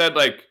I had said,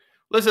 like,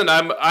 listen,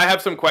 I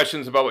have some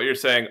questions about what you're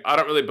saying. I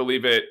don't really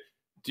believe it.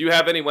 Do you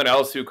have anyone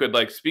else who could,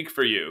 like, speak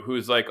for you,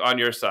 who's, like, on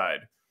your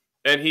side?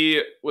 And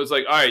he was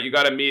like, all right, you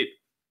got to meet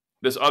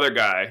this other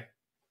guy,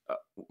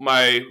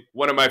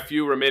 one of my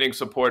few remaining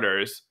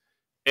supporters.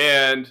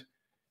 And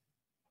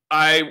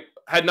I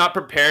had not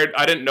prepared.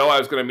 I didn't know I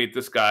was going to meet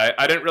this guy.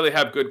 I didn't really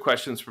have good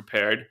questions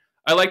prepared.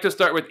 I like to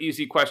start with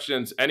easy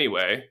questions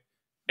anyway.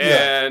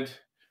 Yeah. And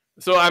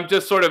so I'm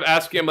just sort of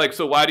asking him, like,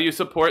 so why do you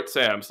support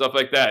Sam? Stuff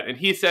like that. And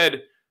he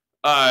said,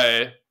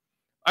 I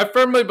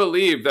firmly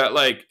believe that,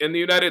 like, in the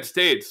United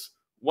States,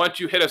 once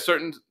you hit a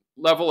certain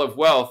level of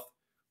wealth,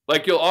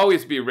 like, you'll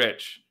always be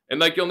rich and,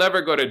 like, you'll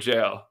never go to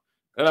jail.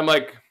 And I'm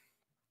like,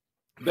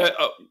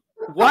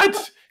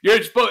 what?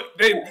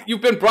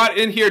 You've been brought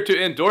in here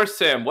to endorse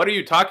Sam. What are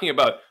you talking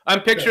about?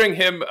 I'm picturing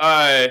him,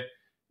 I'm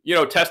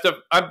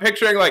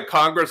picturing, like,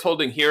 Congress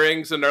holding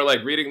hearings and they're,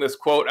 like, reading this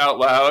quote out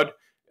loud.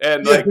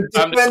 And, like,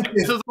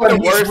 this is like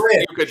the worst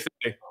thing you could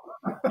say.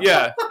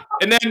 Yeah.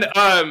 And then,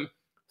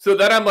 so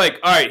then I'm like,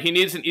 all right, he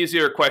needs an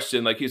easier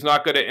question. Like, he's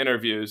not good at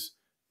interviews.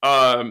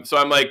 So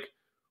I'm like,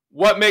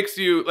 what makes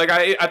you, like,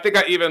 I think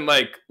I even,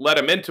 like, let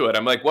him into it.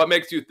 I'm like, what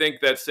makes you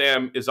think that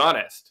Sam is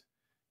honest?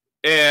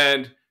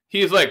 And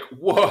he's like,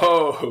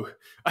 whoa,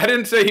 I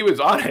didn't say he was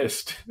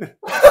honest. And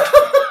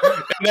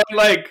then,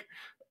 like,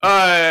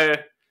 I'm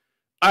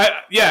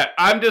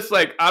just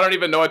like, I don't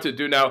even know what to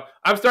do now.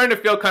 I'm starting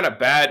to feel kind of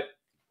bad.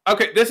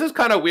 Okay, this is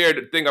kind of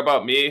weird thing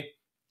about me.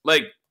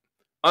 Like,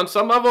 on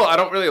some level, I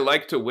don't really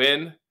like to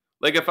win.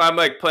 Like, if I'm,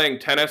 like, playing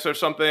tennis or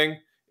something,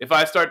 if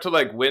I start to,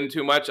 like, win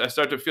too much, I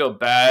start to feel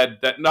bad.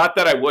 Not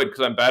that I would, because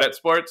I'm bad at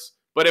sports,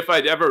 but if I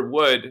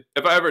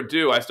ever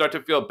do, I start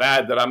to feel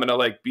bad that I'm going to,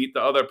 like, beat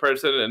the other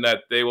person and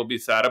that they will be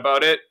sad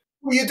about it.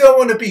 Well, you don't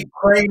want to be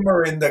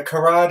Kramer in the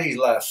karate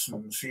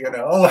lessons,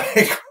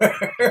 like,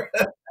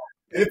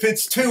 if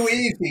it's too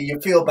easy, you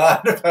feel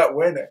bad about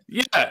winning.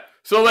 Yeah.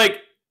 So,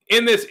 like,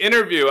 in this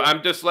interview,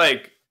 I'm just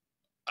like,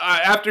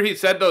 after he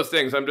said those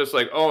things, I'm just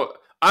like, oh,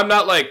 I'm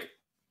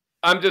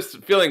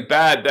just feeling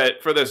bad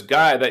that for this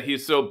guy that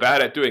he's so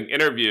bad at doing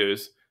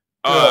interviews.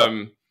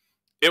 Yeah.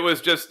 It was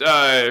just,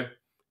 and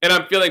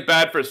I'm feeling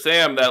bad for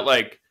Sam that,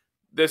 like,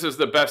 this is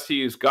the best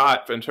he's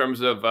got in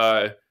terms of,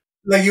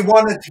 like, you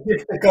wanted to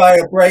give the guy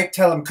a break,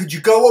 tell him, could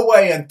you go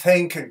away and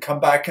think and come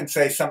back and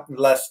say something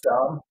less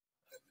dumb?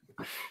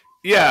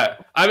 Yeah.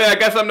 I mean, I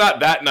guess I'm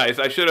not that nice.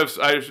 I should have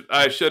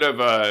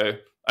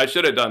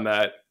done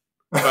that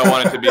if I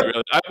wanted to be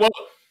really,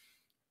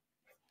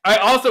 I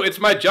also, it's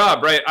my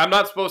job, right? I'm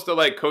not supposed to,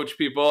 like, coach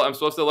people. I'm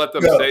supposed to let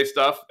them say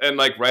stuff and,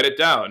 like, write it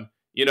down,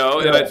 Yeah.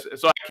 And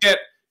so I can't,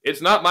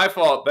 it's not my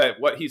fault that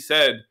what he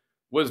said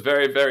was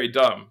very, very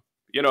dumb.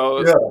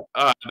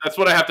 That's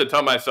what I have to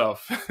tell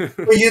myself.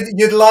 Well,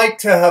 you'd like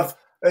to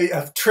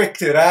have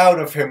tricked it out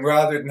of him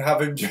rather than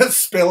have him just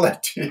spill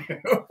it to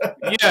you.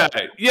 Yeah.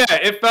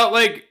 It felt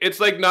like it's,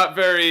 like, not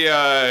very,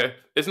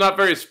 it's not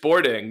very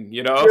sporting,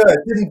 Yeah, it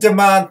didn't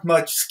demand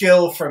much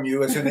skill from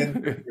you as an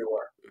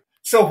interviewer.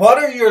 So what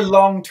are your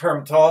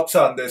long-term thoughts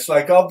on this?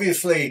 Like,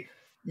 obviously,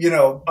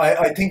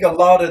 I think a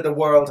lot of the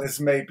world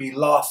has maybe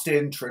lost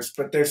interest,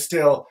 but there's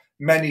still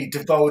many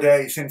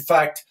devotees. In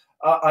fact,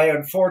 I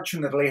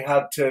unfortunately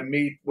had to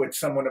meet with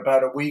someone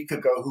about a week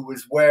ago who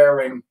was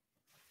wearing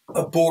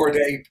a Bored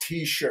Ape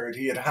T-shirt.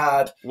 He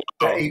had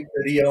the ape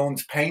that he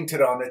owns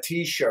painted on a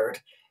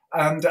T-shirt.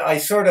 And I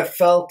sort of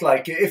felt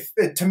like,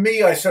 to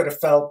me, I sort of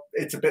felt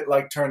it's a bit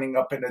like turning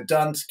up in a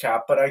dunce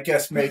cap, but I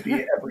guess maybe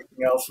everything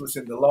else was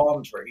in the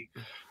laundry.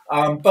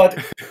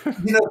 But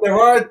there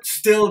are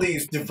still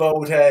these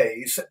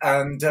devotees,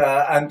 and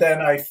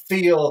then I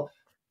feel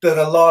that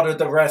a lot of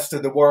the rest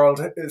of the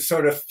world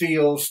sort of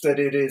feels that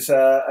it is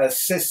a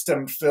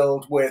system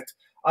filled with,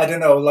 I don't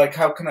know, like,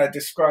 how can I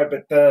describe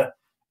it?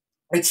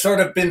 It's sort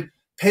of been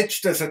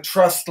pitched as a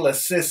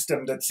trustless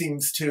system that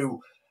seems to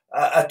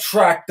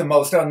attract the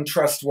most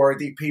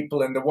untrustworthy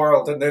people in the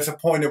world. And there's a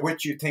point at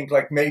which you think,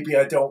 like, maybe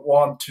I don't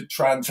want to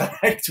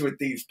transact with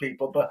these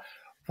people. But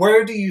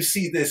where do you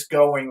see this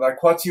going?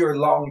 Like, what's your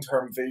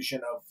long-term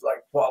vision of,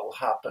 like, what will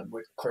happen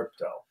with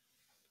crypto?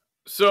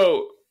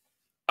 So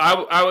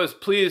I was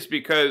pleased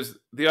because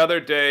the other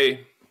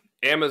day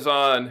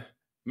Amazon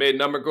made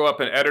number go up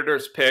an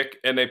editor's pick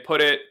and they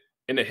put it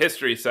in the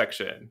history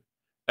section.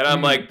 And I'm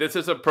Mm, like, this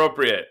is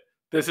appropriate.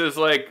 This is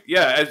like,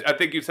 yeah, as I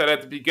think you said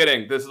at the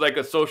beginning, this is like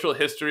a social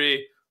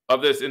history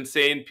of this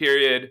insane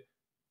period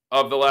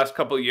of the last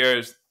couple of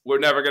years. We're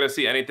never going to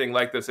see anything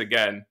like this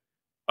again.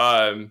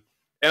 And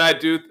I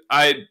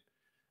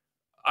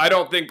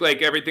don't think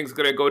like everything's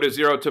going to go to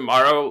zero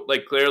tomorrow.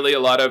 Like clearly a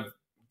lot of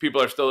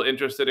people are still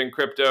interested in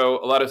crypto.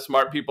 A lot of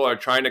smart people are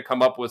trying to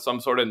come up with some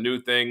sort of new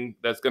thing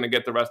that's going to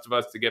get the rest of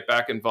us to get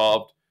back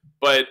involved.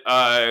 But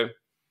I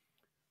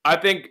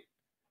think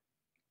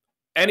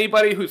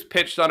anybody who's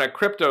pitched on a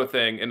crypto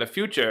thing in the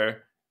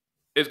future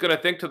is going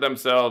to think to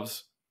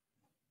themselves,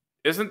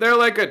 isn't there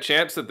like a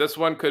chance that this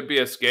one could be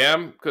a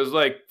scam? Because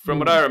like from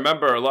what I mm.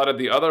 remember, a lot of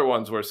the other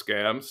ones were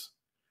scams.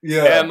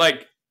 Yeah, And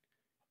like,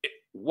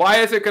 why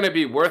is it going to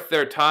be worth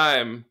their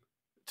time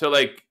to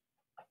like,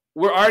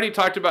 we're already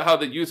talked about how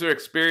the user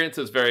experience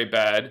is very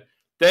bad.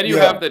 Then yeah,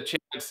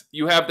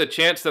 you have the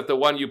chance that the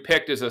one you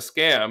picked is a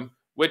scam,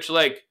 which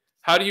like,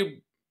 how do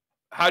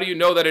you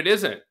know that it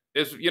isn't?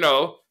 Is, you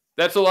know,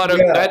 that's a lot of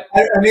yeah.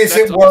 And is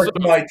that's it worth also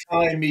my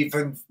time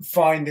even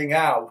finding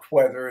out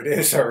whether it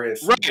is or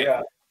isn't?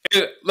 right.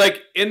 Yeah,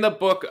 Like in the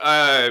book,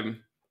 I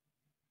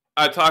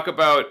talk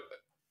about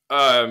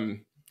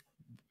um,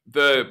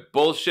 the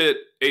bullshit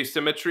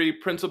asymmetry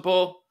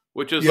principle,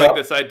 which is like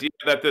yeah. this idea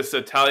that this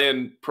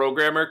Italian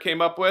programmer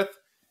came up with.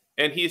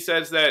 And he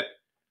says that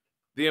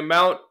the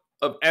amount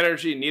of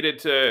energy needed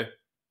to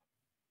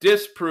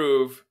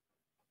disprove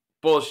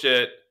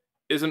bullshit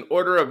is an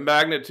order of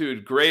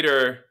magnitude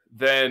greater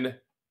than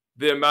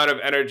the amount of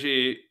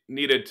energy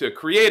needed to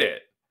create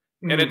it.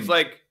 And it's Mm,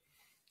 like,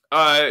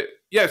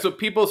 yeah, so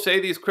people say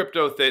these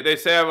crypto things, they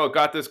say, I've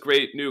got this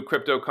great new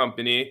crypto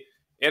company.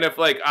 And if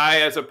like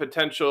I, as a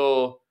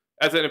potential,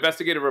 as an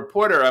investigative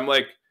reporter, I'm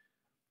like,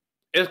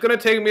 it's going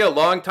to take me a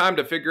long time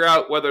to figure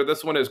out whether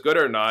this one is good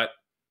or not.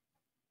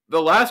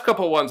 The last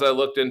couple ones I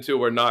looked into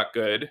were not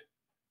good.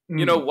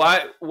 You know,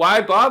 mm.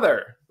 why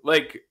bother?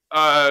 Like,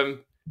 I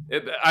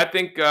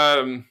think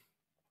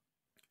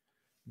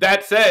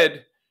that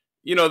said,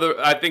 you know,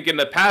 I think in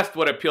the past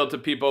what appealed to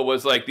people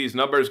was like these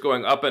numbers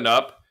going up and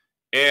up.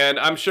 And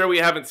I'm sure we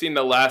haven't seen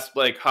the last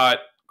like hot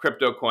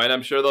crypto coin.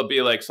 I'm sure there'll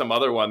be like some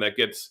other one that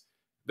gets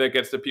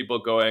the people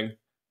going.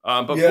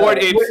 But Yeah, Bored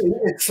Apes,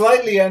 it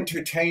slightly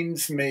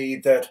entertains me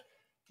that,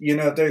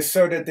 there's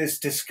sort of this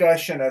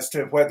discussion as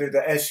to whether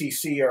the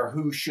SEC or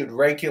who should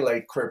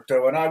regulate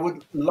crypto. And I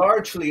would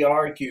largely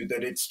argue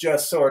that it's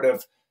just sort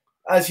of,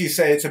 as you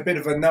say, it's a bit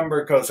of a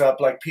number goes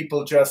up, like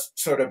people just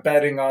sort of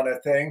betting on a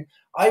thing.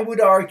 I would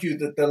argue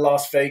that the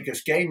Las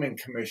Vegas Gaming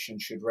Commission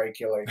should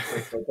regulate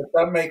crypto. Does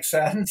that make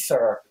sense?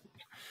 Or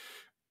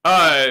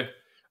uh,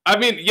 I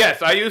mean,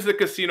 yes, I use the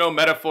casino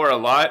metaphor a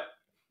lot,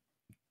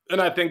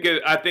 and I think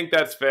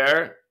that's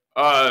fair.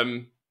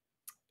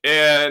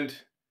 And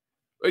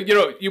you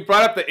know, you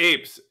brought up the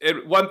apes.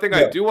 And one thing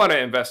I yeah, do want to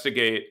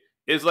investigate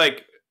is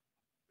like,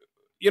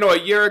 you know, a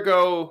year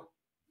ago,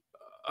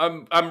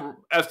 I'm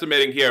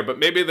estimating here, but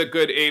maybe the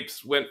good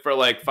apes went for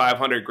like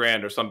 500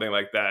 grand or something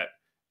like that.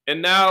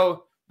 And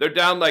now they're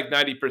down like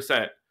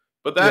 90%.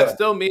 But that yeah.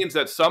 still means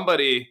that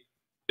somebody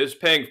is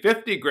paying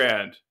 50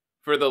 grand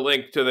for the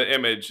link to the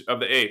image of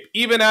the ape,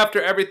 even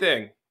after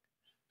everything.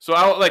 So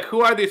I like,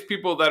 who are these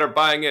people that are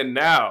buying in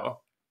now?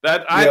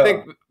 That I Yeah.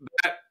 think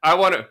that I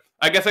want to.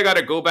 I guess I got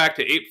to go back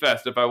to Ape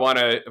Fest if I want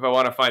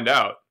to find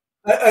out.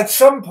 At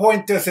some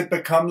point, does it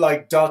become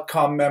like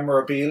 .com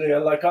memorabilia?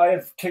 Like I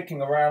have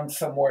kicking around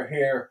somewhere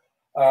here.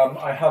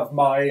 I have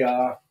my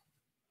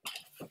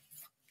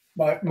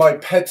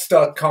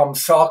pets.com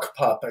sock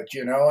puppet,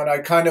 and I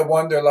kind of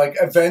wonder, like,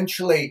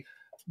 eventually,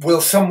 will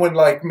someone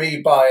like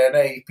me buy an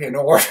ape in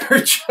order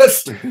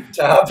just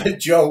to have a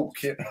joke,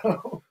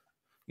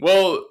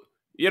 Well,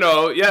 you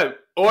know, yeah.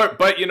 Or,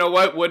 but you know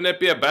what? Wouldn't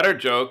it be a better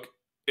joke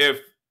if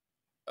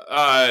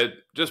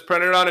just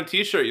print it on a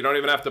T-shirt? You don't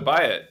even have to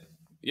buy it.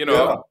 You Yeah.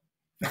 know,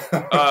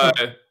 uh,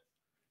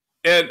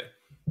 and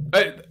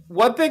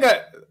one thing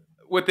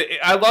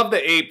I love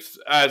the apes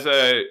as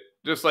a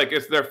just like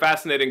they're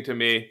fascinating to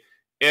me,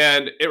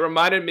 and it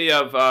reminded me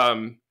of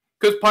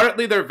because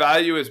partly their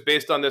value is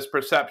based on this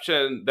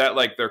perception that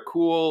like they're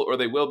cool or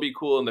they will be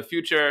cool in the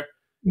future,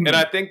 and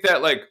I Mm. think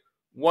that like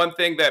one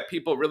thing that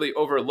people really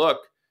overlook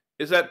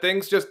is that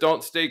things just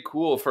don't stay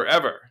cool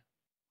forever.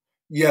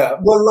 Yeah,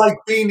 well, like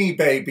Beanie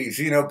Babies,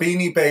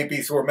 Beanie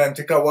Babies were meant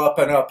to go up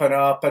and up and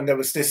up, and there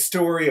was this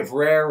story of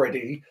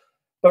rarity.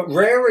 But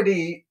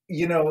rarity,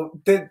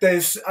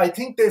 I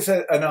think there's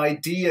an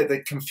idea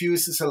that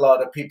confuses a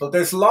lot of people.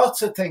 There's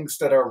lots of things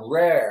that are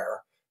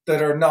rare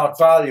that are not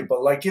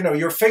valuable. Like,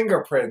 your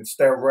fingerprints,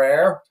 they're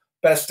rare.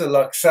 Best of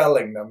luck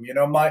selling them.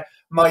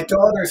 My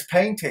daughter's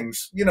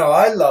paintings,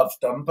 I love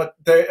them, but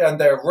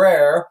they're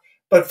rare.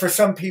 But for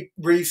some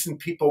reason,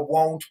 people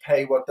won't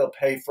pay what they'll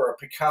pay for a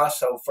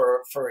Picasso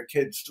for a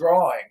kid's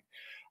drawing.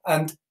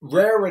 And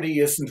rarity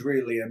isn't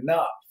really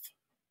enough.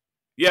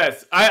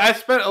 Yes, I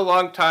spent a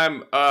long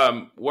time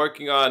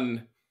working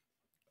on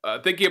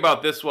thinking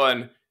about this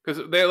one,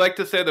 because they like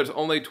to say there's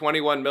only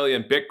 21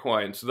 million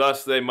Bitcoins,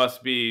 thus they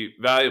must be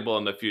valuable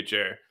in the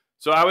future.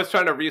 So I was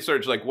trying to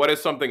research, like, what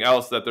is something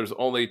else that there's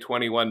only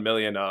 21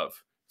 million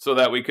of, so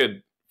that we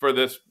could, for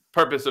this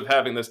purpose of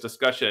having this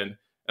discussion.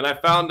 And I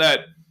found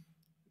that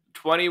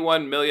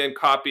 21 million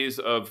copies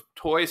of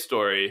Toy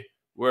Story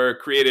were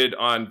created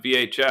on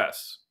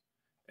VHS.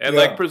 And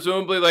like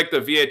presumably like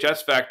the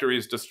VHS factory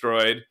is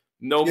destroyed.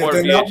 No more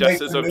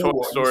VHSs of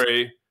Toy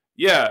Story.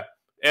 Yeah.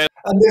 And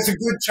there's a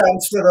good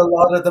chance that a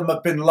lot of them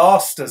have been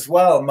lost as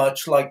well,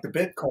 much like the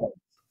Bitcoin.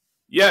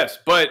 Yes,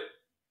 but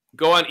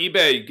go on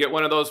eBay, get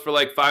one of those for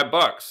like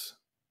 $5,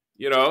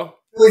 you know?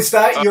 Is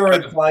that your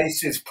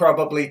advice, is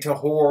probably to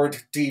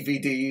hoard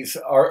DVDs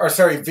or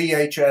sorry,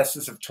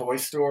 VHSs of Toy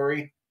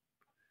Story?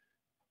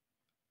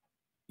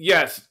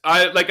 Yes.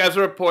 I like, as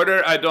a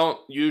reporter, I don't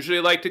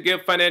usually like to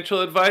give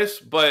financial advice,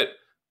 but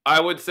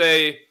I would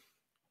say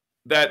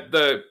that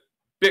the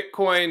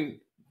Bitcoin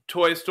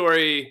Toy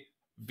Story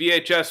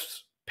VHS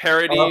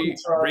parity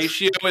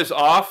ratio is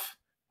off.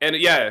 And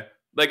yeah,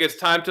 like it's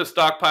time to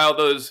stockpile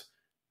those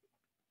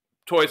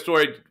Toy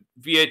Story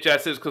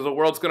VHSs, because the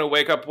world's going to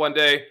wake up one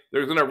day.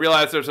 They're going to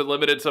realize there's a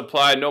limited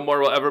supply. No more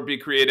will ever be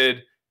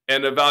created,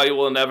 and the value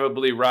will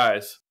inevitably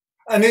rise.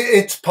 And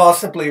it's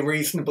possibly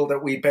reasonable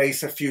that we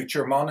base a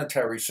future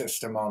monetary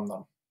system on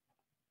them.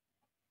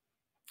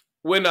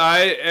 When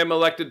I am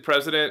elected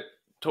president,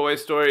 Toy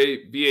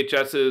Story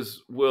VHSs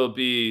will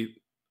be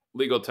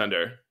legal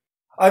tender.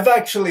 I've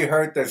actually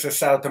heard there's a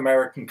South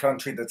American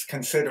country that's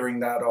considering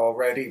that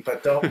already,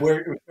 but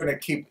we're going to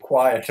keep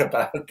quiet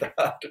about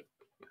that.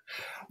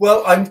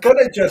 Well, I'm going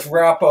to just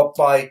wrap up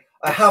by,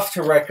 I have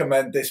to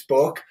recommend this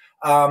book.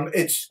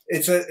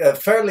 It's a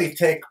fairly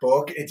thick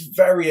book. It's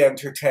very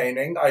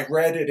entertaining. I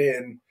read it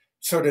in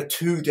sort of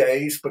 2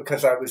 days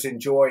because I was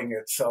enjoying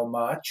it so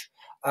much.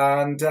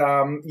 And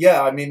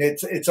yeah, I mean,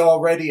 it's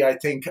already, I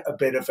think, a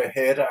bit of a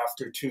hit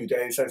after 2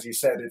 days. As you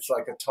said, it's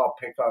like a top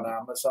pick on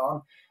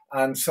Amazon.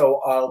 And so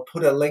I'll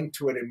put a link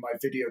to it in my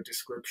video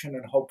description,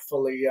 and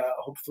hopefully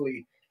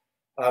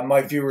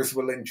my viewers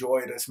will enjoy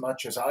it as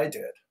much as I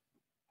did.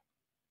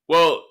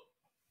 Well,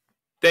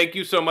 thank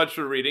you so much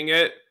for reading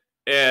it.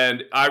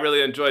 And I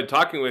really enjoyed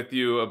talking with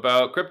you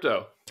about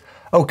crypto.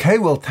 Okay,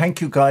 well,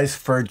 thank you guys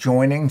for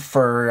joining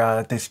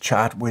for this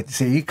chat with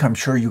Zeke. I'm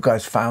sure you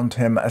guys found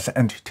him as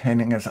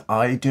entertaining as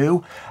I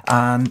do.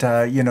 And,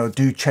 you know,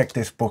 do check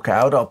this book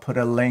out. I'll put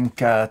a link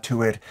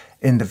to it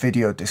in the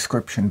video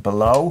description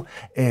below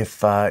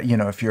if, you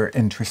know, if you're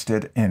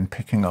interested in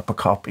picking up a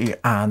copy.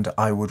 And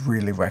I would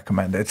really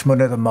recommend it. It's one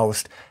of the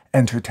most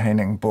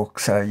entertaining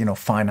books, you know,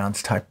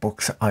 finance type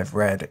books I've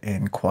read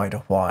in quite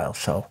a while.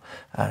 So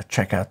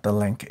check out the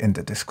link in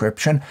the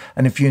description.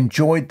 And if you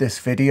enjoyed this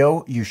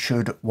video, you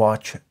should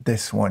watch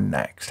this one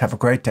next. Have a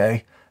great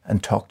day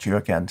and talk to you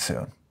again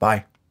soon.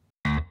 Bye.